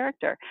questionable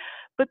character.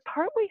 But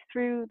partway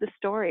through the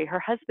story, her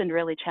husband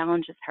really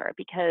challenges her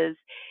because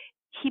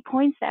he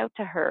points out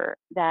to her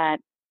that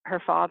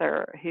her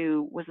father,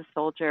 who was a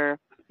soldier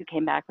who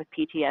came back with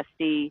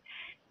PTSD,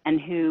 and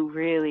who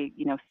really,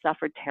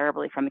 suffered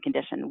terribly from the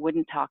condition,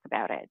 wouldn't talk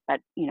about it, but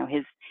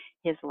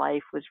his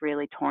life was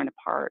really torn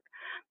apart.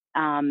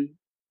 Um,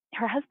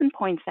 Her husband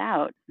points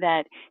out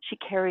that she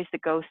carries the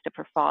ghost of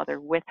her father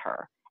with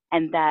her,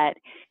 and that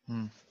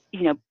Mm.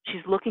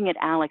 She's looking at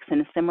Alex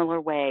in a similar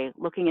way,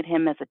 looking at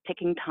him as a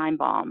ticking time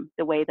bomb,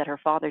 the way that her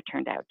father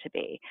turned out to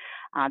be.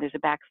 There's a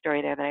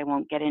backstory there that I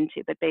won't get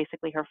into, but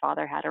basically her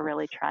father had a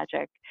really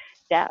tragic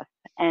death,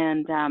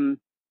 and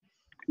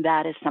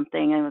that is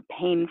something, and the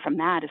pain from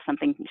that is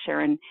something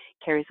Sharon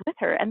carries with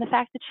her. And the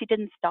fact that she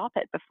didn't stop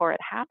it before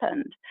it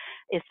happened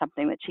is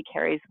something that she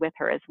carries with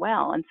her as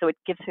well. And so it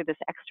gives her this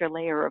extra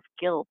layer of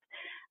guilt,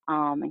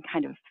 and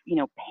kind of,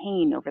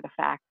 pain over the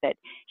fact that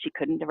she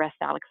couldn't arrest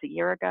Alex a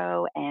year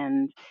ago,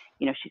 and,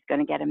 she's going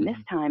to get him this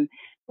Mhm. time.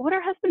 But what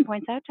her husband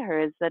points out to her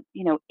is that,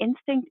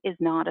 instinct is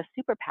not a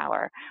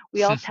superpower.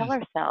 We all tell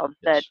ourselves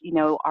that,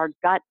 Yes. our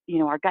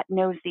gut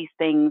knows these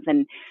things,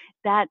 and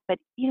that, but,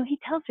 he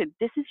tells her,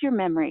 this is your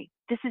memory.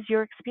 This is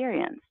your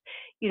experience.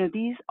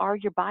 These are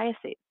your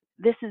biases.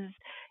 This is,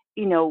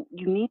 you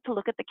need to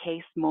look at the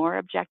case more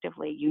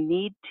objectively. You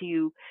need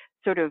to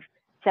sort of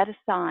set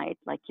aside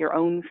like your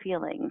own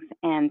feelings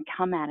and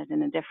come at it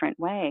in a different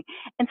way.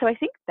 And so I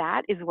think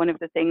that is one of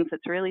the things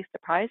that's really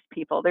surprised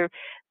people. They're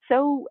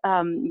so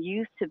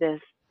used to this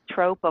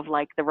trope of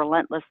like the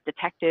relentless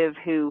detective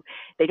who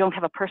they don't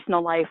have a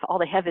personal life. All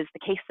they have is the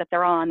case that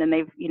they're on, and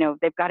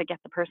they've got to get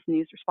the person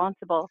who's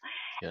responsible.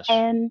 Yes.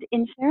 And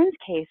in Sharon's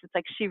case, it's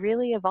like she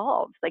really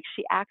evolves. Like,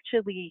 she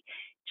actually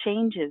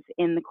changes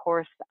in the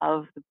course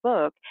of the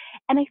book.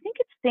 And I think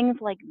it's things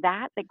like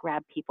that that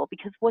grab people,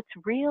 because what's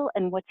real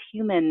and what's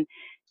human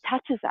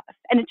touches us,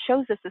 and it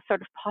shows us a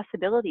sort of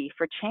possibility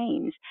for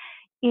change.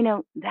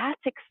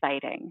 That's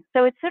exciting.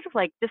 So it's sort of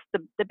like just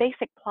the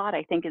basic plot,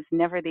 I think, is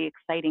never the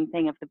exciting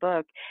thing of the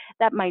book.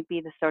 That might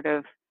be the sort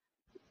of,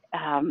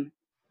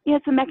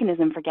 it's a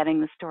mechanism for getting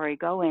the story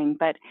going,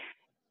 but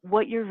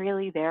what you're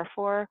really there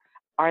for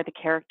are the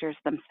characters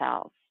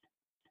themselves.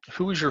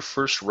 Who was your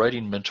first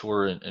writing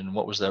mentor, and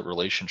what was that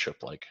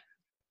relationship like?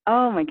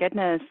 Oh my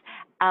goodness.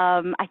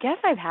 I guess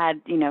I've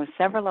had,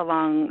 several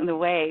along the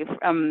way.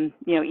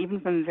 Even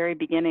from the very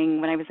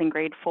beginning, when I was in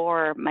grade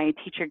 4, my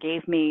teacher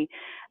gave me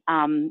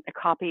a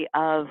copy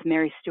of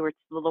Mary Stewart's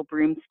Little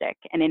Broomstick,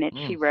 and in it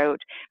she Mm.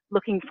 wrote,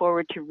 "Looking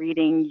forward to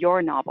reading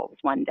your novels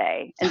one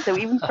day." And so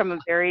even from a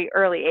very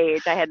early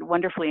age, I had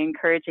wonderfully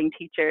encouraging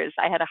teachers.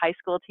 I had a high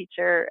school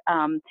teacher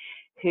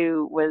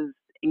who was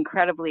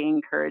incredibly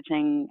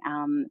encouraging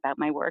about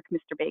my work,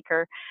 Mr.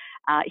 Baker.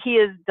 He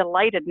is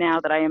delighted now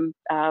that I am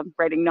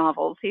writing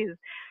novels. He's,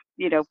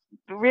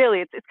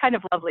 really, it's kind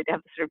of lovely to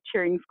have this sort of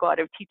cheering squad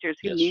of teachers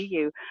who knew Yes.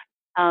 you.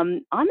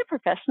 On the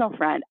professional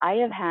front, I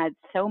have had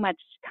so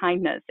much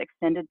kindness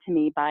extended to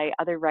me by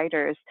other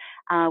writers.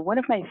 One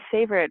of my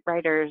favorite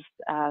writers,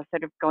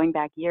 sort of going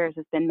back years,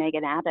 has been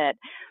Megan Abbott.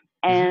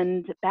 Hmm.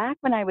 And back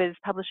when I was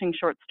publishing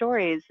short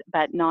stories,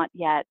 but not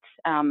yet,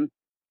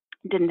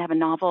 didn't have a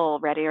novel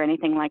ready or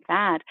anything like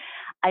that,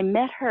 I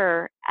met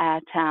her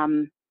at, I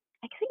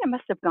think I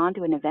must have gone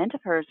to an event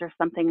of hers or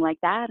something like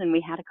that, and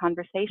we had a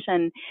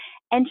conversation.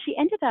 And she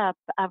ended up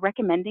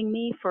recommending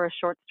me for a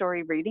short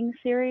story reading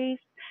series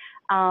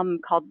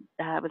called,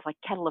 it was like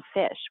Kettle of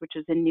Fish, which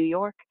is in New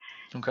York.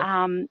 Okay.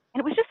 And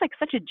it was just like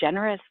such a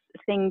generous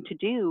thing to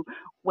do.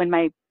 When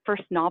my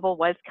first novel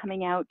was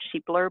coming out, she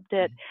blurbed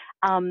it.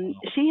 Mhm. Um, Wow.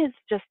 she is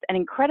just an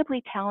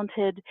incredibly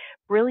talented,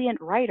 brilliant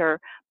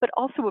writer, but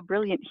also a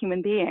brilliant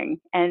human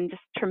being, and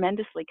just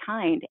tremendously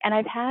kind. And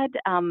I've had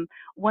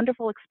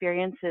wonderful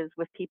experiences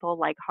with people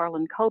like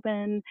Harlan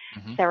Coben,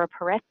 Hmm. Sarah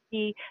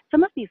Paretsky,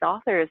 some of these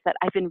authors that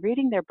I've been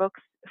reading their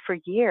books for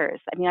years.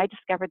 I mean, I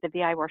discovered the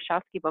V.I.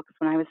 Warshawski books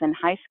when I was in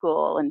high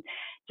school and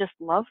just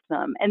loved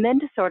them. And then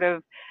to sort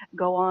of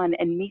go on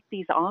and meet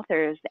these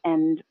authors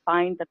and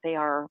find that they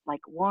are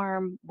like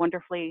warm,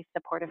 wonderfully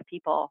supportive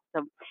people.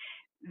 So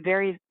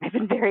I've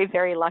been very,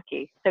 very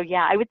lucky. So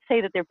yeah, I would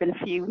say that there have been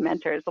a few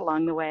mentors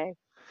along the way.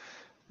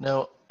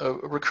 Now, a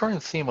recurring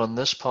theme on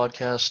this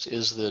podcast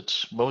is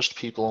that most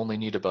people only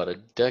need about a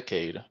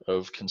decade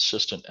of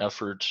consistent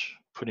effort,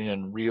 putting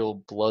in real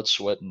blood,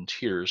 sweat, and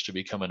tears to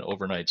become an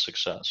overnight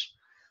success.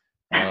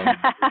 Um,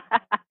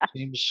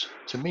 Seems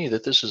to me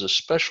that this is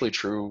especially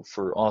true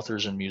for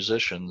authors and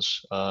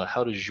musicians.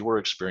 How does your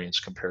experience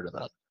compare to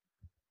that?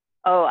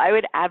 Oh, I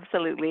would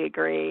absolutely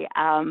agree.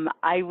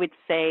 I would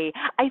say,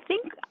 I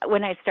think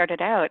when I started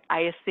out,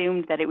 I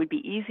assumed that it would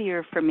be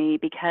easier for me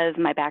because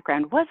my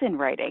background was in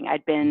writing.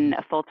 I'd Hmm. been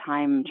a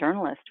full-time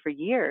journalist for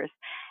years,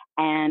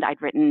 and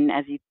I'd written,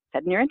 as you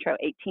said in your intro,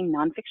 18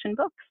 nonfiction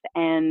books.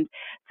 And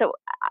so,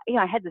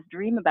 I had this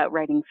dream about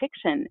writing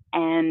fiction.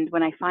 And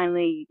when I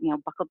finally,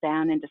 buckled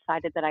down and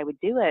decided that I would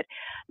do it,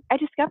 I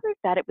discovered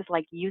that it was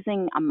like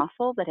using a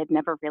muscle that had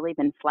never really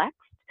been flexed.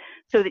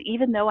 So that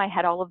even though I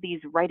had all of these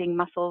writing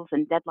muscles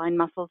and deadline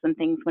muscles and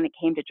things when it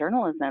came to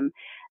journalism,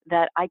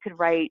 that I could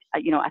write,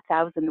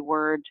 1,000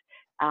 word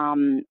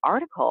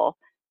article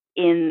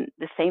in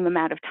the same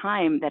amount of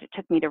time that it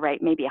took me to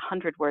write maybe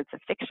 100 words of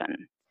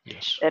fiction.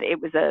 Yes. That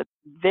it was a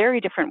very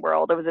different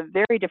world. It was a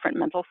very different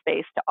mental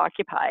space to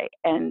occupy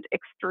and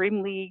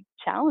extremely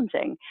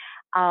challenging.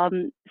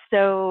 Um,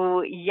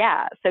 so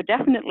yeah, so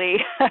definitely,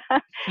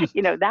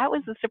 that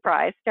was a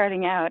surprise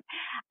starting out.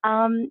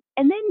 And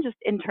then just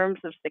in terms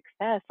of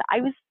success,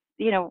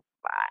 you know,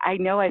 I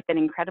know I've been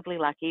incredibly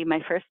lucky.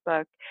 My first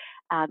book,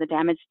 The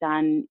Damage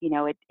Done,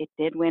 it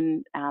did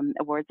win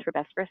awards for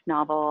Best First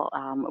Novel,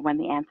 won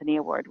the Anthony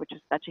Award, which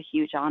is such a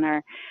huge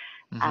honor.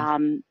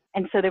 Hmm.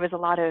 And so there was a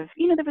lot of,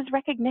 there was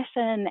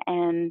recognition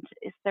and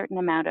a certain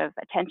amount of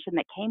attention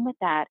that came with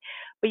that.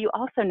 But you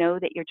also know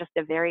that you're just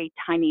a very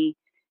tiny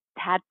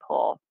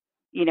tadpole,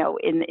 in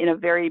a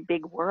very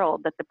big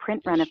world, that the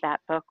print run of Yes.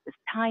 that book was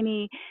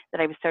tiny, that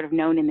I was sort of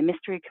known in the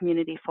mystery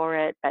community for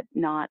it, but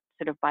not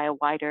sort of by a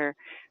wider,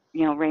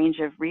 range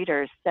of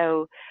readers.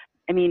 So,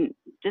 I mean,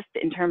 just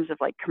in terms of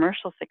like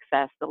commercial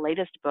success, the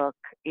latest book,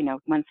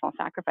 One Small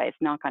Sacrifice,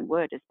 knock on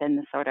wood, has been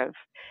the sort of,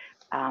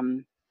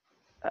 um,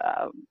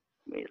 uh,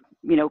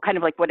 kind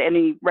of like what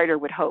any writer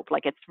would hope.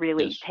 Like it's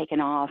really Yes.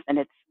 taken off and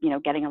it's,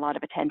 getting a lot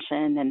of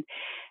attention and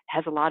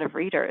has a lot of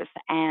readers.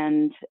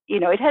 And,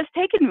 it has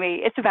taken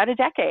me, it's about a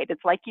decade.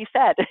 It's like you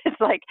said, it's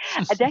like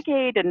a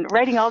decade and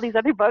writing all these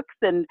other books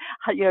and,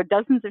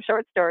 dozens of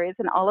short stories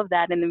and all of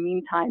that in the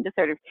meantime to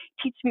sort of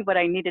teach me what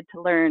I needed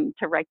to learn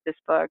to write this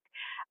book.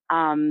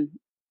 Um,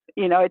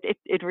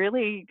 it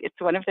really, it's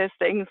one of those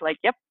things like,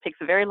 yep, takes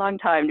a very long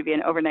time to be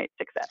an overnight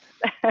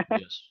success.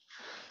 Yes.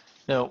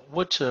 Now,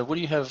 what do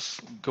you have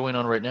going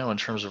on right now in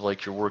terms of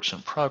like your works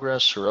in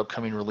progress or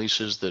upcoming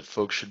releases that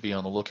folks should be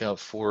on the lookout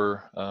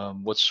for?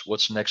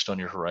 What's next on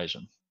your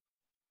horizon?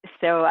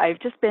 So I've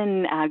just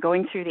been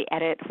going through the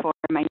edit for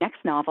my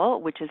next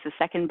novel, which is the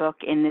second book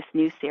in this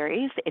new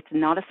series. It's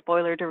not a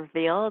spoiler to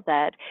reveal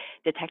that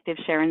Detective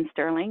Sharon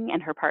Sterling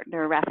and her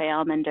partner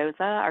Rafael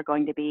Mendoza are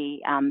going to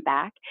be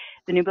back.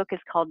 The new book is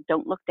called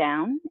Don't Look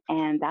Down,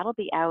 and that'll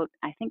be out,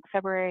 I think,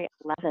 February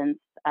 11th,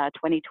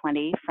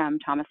 2020, from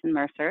Thomas and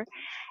Mercer.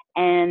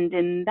 And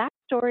in that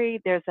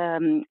story, there's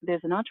an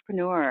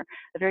entrepreneur,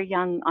 a very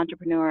young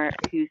entrepreneur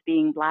who's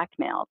being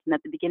blackmailed. And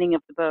at the beginning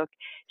of the book,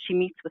 she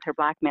meets with her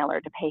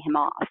blackmailer to pay him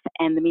off,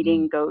 and the Mm.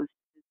 meeting goes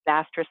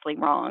disastrously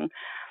wrong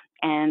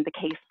and the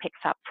case picks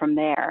up from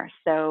there.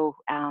 So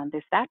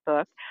there's that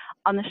book.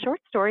 On the short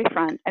story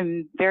front,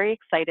 I'm very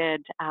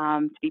excited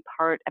to be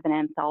part of an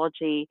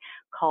anthology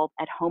called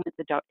At Home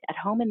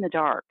in the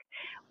Dark,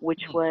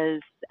 which Mm.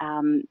 was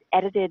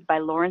edited by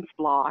Lawrence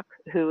Block,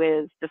 who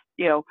is just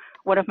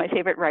one of my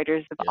favorite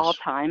writers of all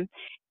Yes. time.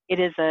 It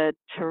is a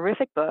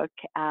terrific book.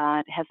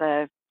 It has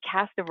a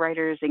cast of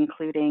writers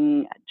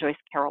including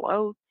Joyce Carol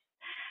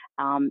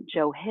Oates,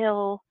 Joe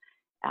Hill,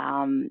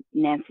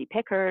 Nancy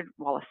Pickard,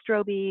 Wallace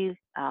Strobe,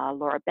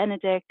 Laura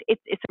Benedict.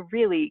 It's a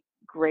really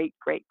great,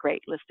 great,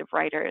 great list of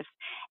writers.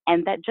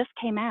 And that just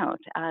came out.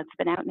 It's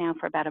been out now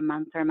for about a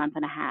month or a month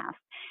and a half.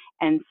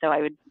 And so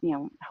I would,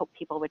 hope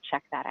people would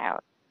check that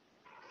out.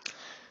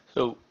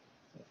 So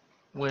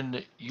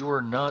when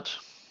you're not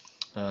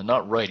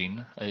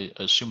writing, I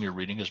assume you're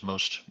reading, as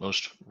most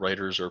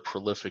writers are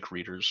prolific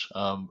readers.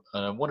 And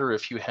I wonder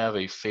if you have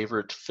a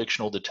favorite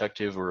fictional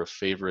detective or a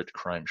favorite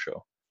crime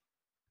show.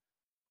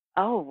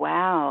 Oh,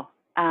 wow.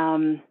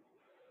 Um,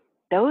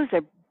 those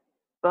are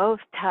both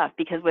tough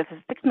because with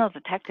fictional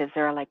detectives,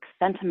 there are like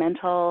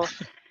sentimental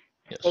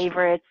Yes.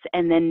 favorites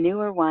and then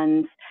newer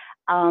ones.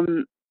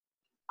 Um,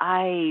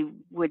 I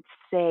would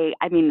say,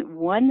 I mean,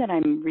 one that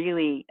I'm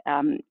really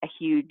a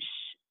huge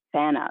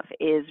fan of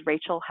is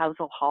Rachel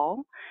Housel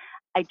Hall.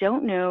 I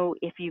don't know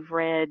if you've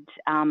read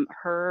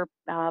her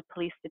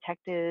police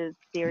detective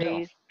No.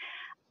 series.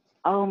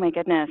 Oh my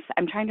goodness,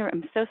 I'm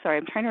so sorry.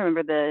 I'm trying to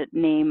remember the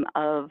name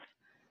of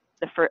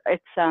the first.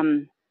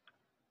 It's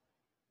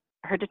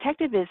her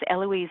detective is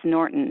Eloise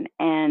Norton,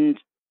 and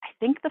I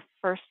think the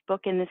first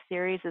book in this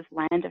series is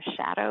Land of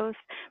Shadows,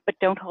 but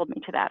don't hold me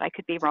to that. I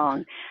could be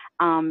wrong.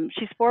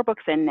 She's 4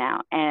 books in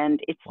now, and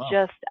it's Wow.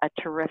 just a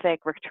terrific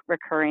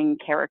recurring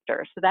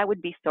character. So that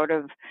would be sort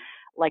of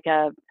like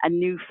a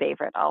new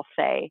favorite, I'll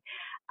say.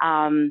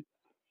 Um,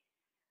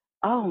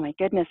 oh my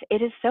goodness,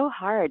 it is so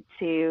hard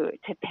to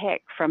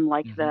pick from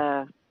like Hmm.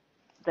 the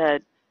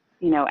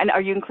and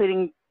are you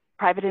including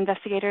private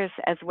investigators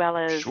as well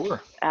as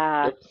Sure.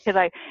 because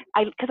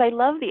Yep. I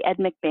love the Ed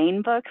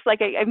McBain books.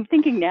 Like I'm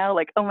thinking now,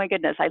 like, oh my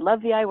goodness, I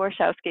love the I.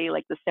 Warshawski,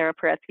 like the Sarah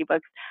Paretsky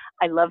books.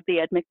 I love the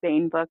Ed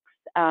McBain books.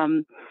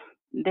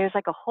 There's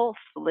like a whole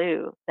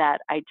slew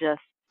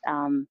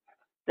um,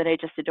 that I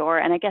just adore,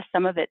 and I guess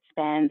some of it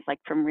spans like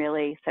from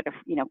really sort of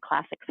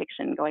classic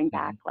fiction going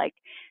back Mhm. like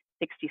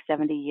 60,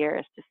 70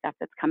 years to stuff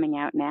that's coming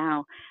out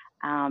now.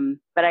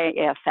 But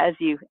yes, as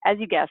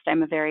you guessed,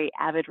 I'm a very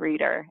avid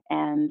reader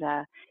and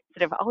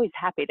sort of always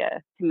happy to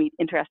meet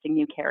interesting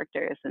new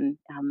characters and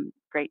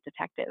great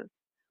detectives.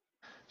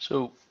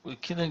 So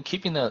then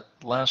keeping that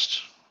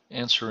last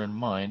answer in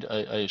mind,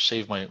 I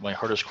saved my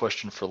hardest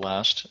question for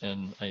last,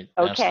 and I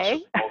asked this of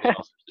Okay. all the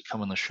authors that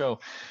come on the show.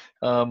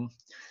 Um,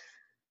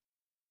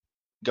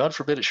 God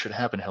forbid it should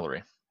happen,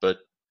 Hillary, but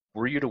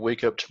were you to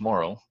wake up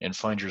tomorrow and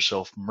find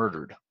yourself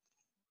murdered,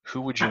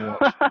 who would you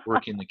want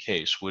working the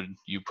case? Would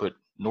you put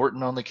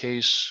Norton on the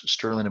case,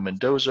 Sterling and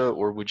Mendoza,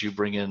 or would you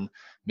bring in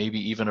maybe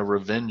even a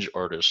revenge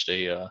artist,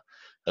 a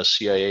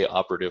CIA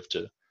operative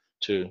to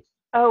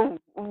Oh, get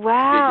your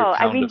wow. I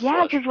pound mean, of yeah,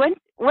 flesh? because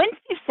once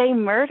you say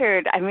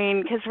murdered, I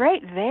mean, because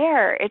right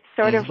there, it's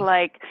sort of Hmm.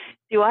 like,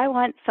 do I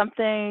want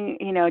something,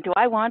 do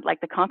I want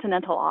like the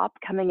Continental Op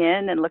coming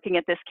in and looking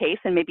at this case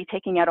and maybe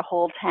taking out a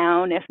whole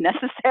town if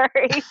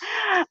necessary?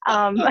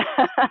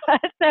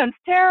 It sounds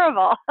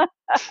terrible.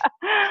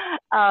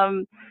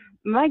 um,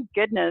 my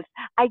goodness.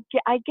 I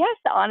guess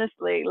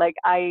honestly, like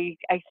I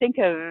think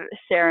of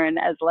Sharon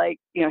as like,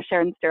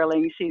 Sharon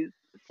Sterling. She's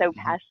so Hmm.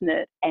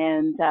 passionate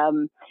and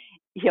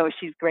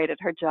she's great at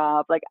her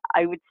job. Like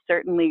I would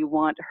certainly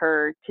want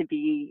her to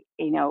be,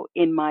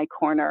 in my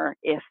corner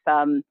if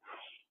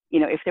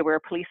there were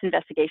a police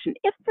investigation.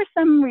 If for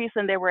some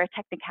reason there were a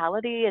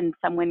technicality and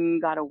someone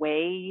got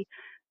away,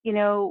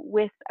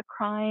 with a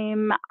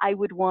crime, I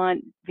would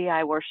want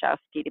VI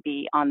Warshawski to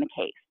be on the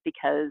case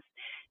because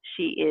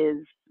she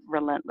is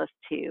relentless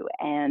too,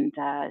 and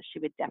she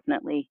would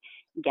definitely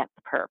get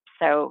the perp.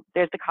 So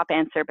there's the cop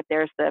answer, but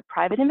there's the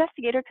private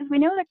investigator because we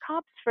know that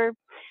cops, for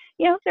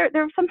there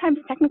are sometimes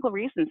technical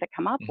reasons that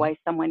come up Hmm. why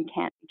someone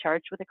can't be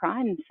charged with a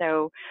crime.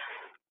 So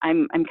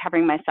I'm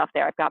covering myself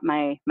there. I've got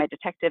my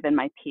detective and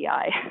my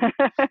PI.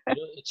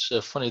 It's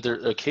funny.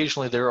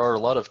 Occasionally there are a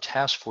lot of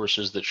task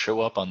forces that show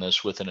up on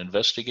this with an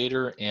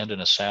investigator and an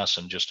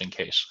assassin, just in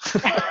case.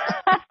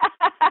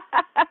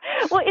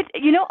 Well,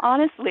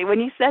 honestly, when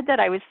you said that,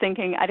 I was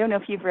thinking, I don't know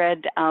if you've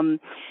read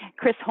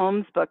Chris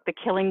Holmes' book, The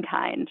Killing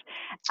Kind,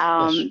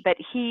 Yes. but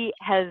he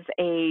has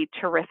a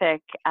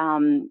terrific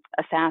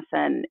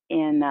assassin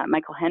in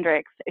Michael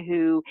Hendricks,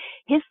 who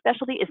his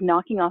specialty is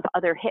knocking off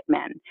other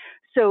hitmen.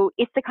 So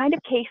it's the kind of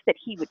case that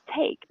he would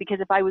take, because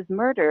if I was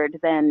murdered,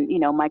 then,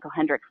 Michael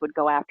Hendricks would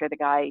go after the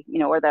guy,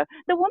 or the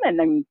woman.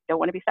 I don't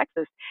want to be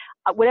sexist.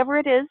 Whatever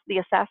it is, the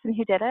assassin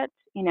who did it,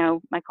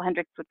 Michael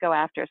Hendricks would go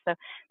after. So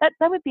that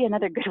would be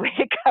another good way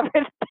to cover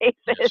the bases.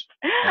 Yes.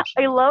 I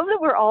Absolutely. love that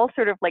we're all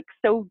sort of like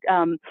so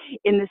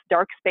in this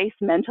dark space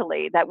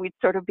mentally that we'd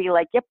sort of be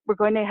like, yep, we're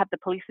going to have the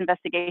police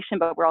investigation,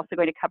 but we're also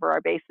going to cover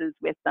our bases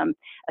with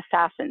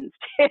assassins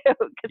too,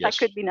 because that Yes.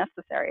 could be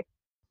necessary.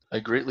 I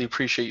greatly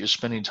appreciate you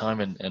spending time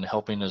and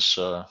helping us,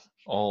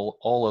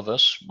 all of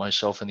us,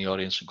 myself and the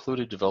audience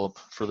included,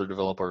 further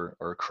develop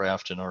our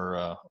craft and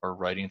our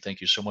writing.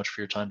 Thank you so much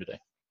for your time today.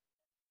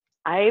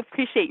 I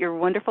appreciate your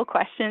wonderful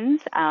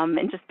questions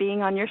and just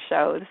being on your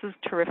show. This is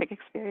a terrific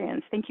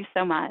experience. Thank you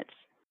so much.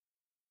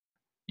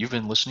 You've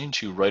been listening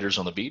to Writers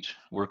on the Beat,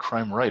 where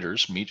crime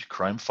writers meet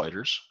crime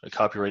fighters, a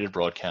copyrighted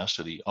broadcast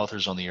of the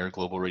Authors on the Air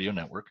Global Radio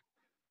Network.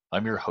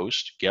 I'm your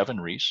host,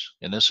 Gavin Reese,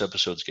 and this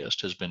episode's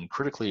guest has been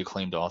critically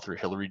acclaimed author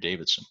Hillary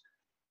Davidson.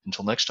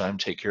 Until next time,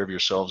 take care of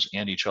yourselves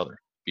and each other.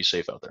 Be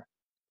safe out there.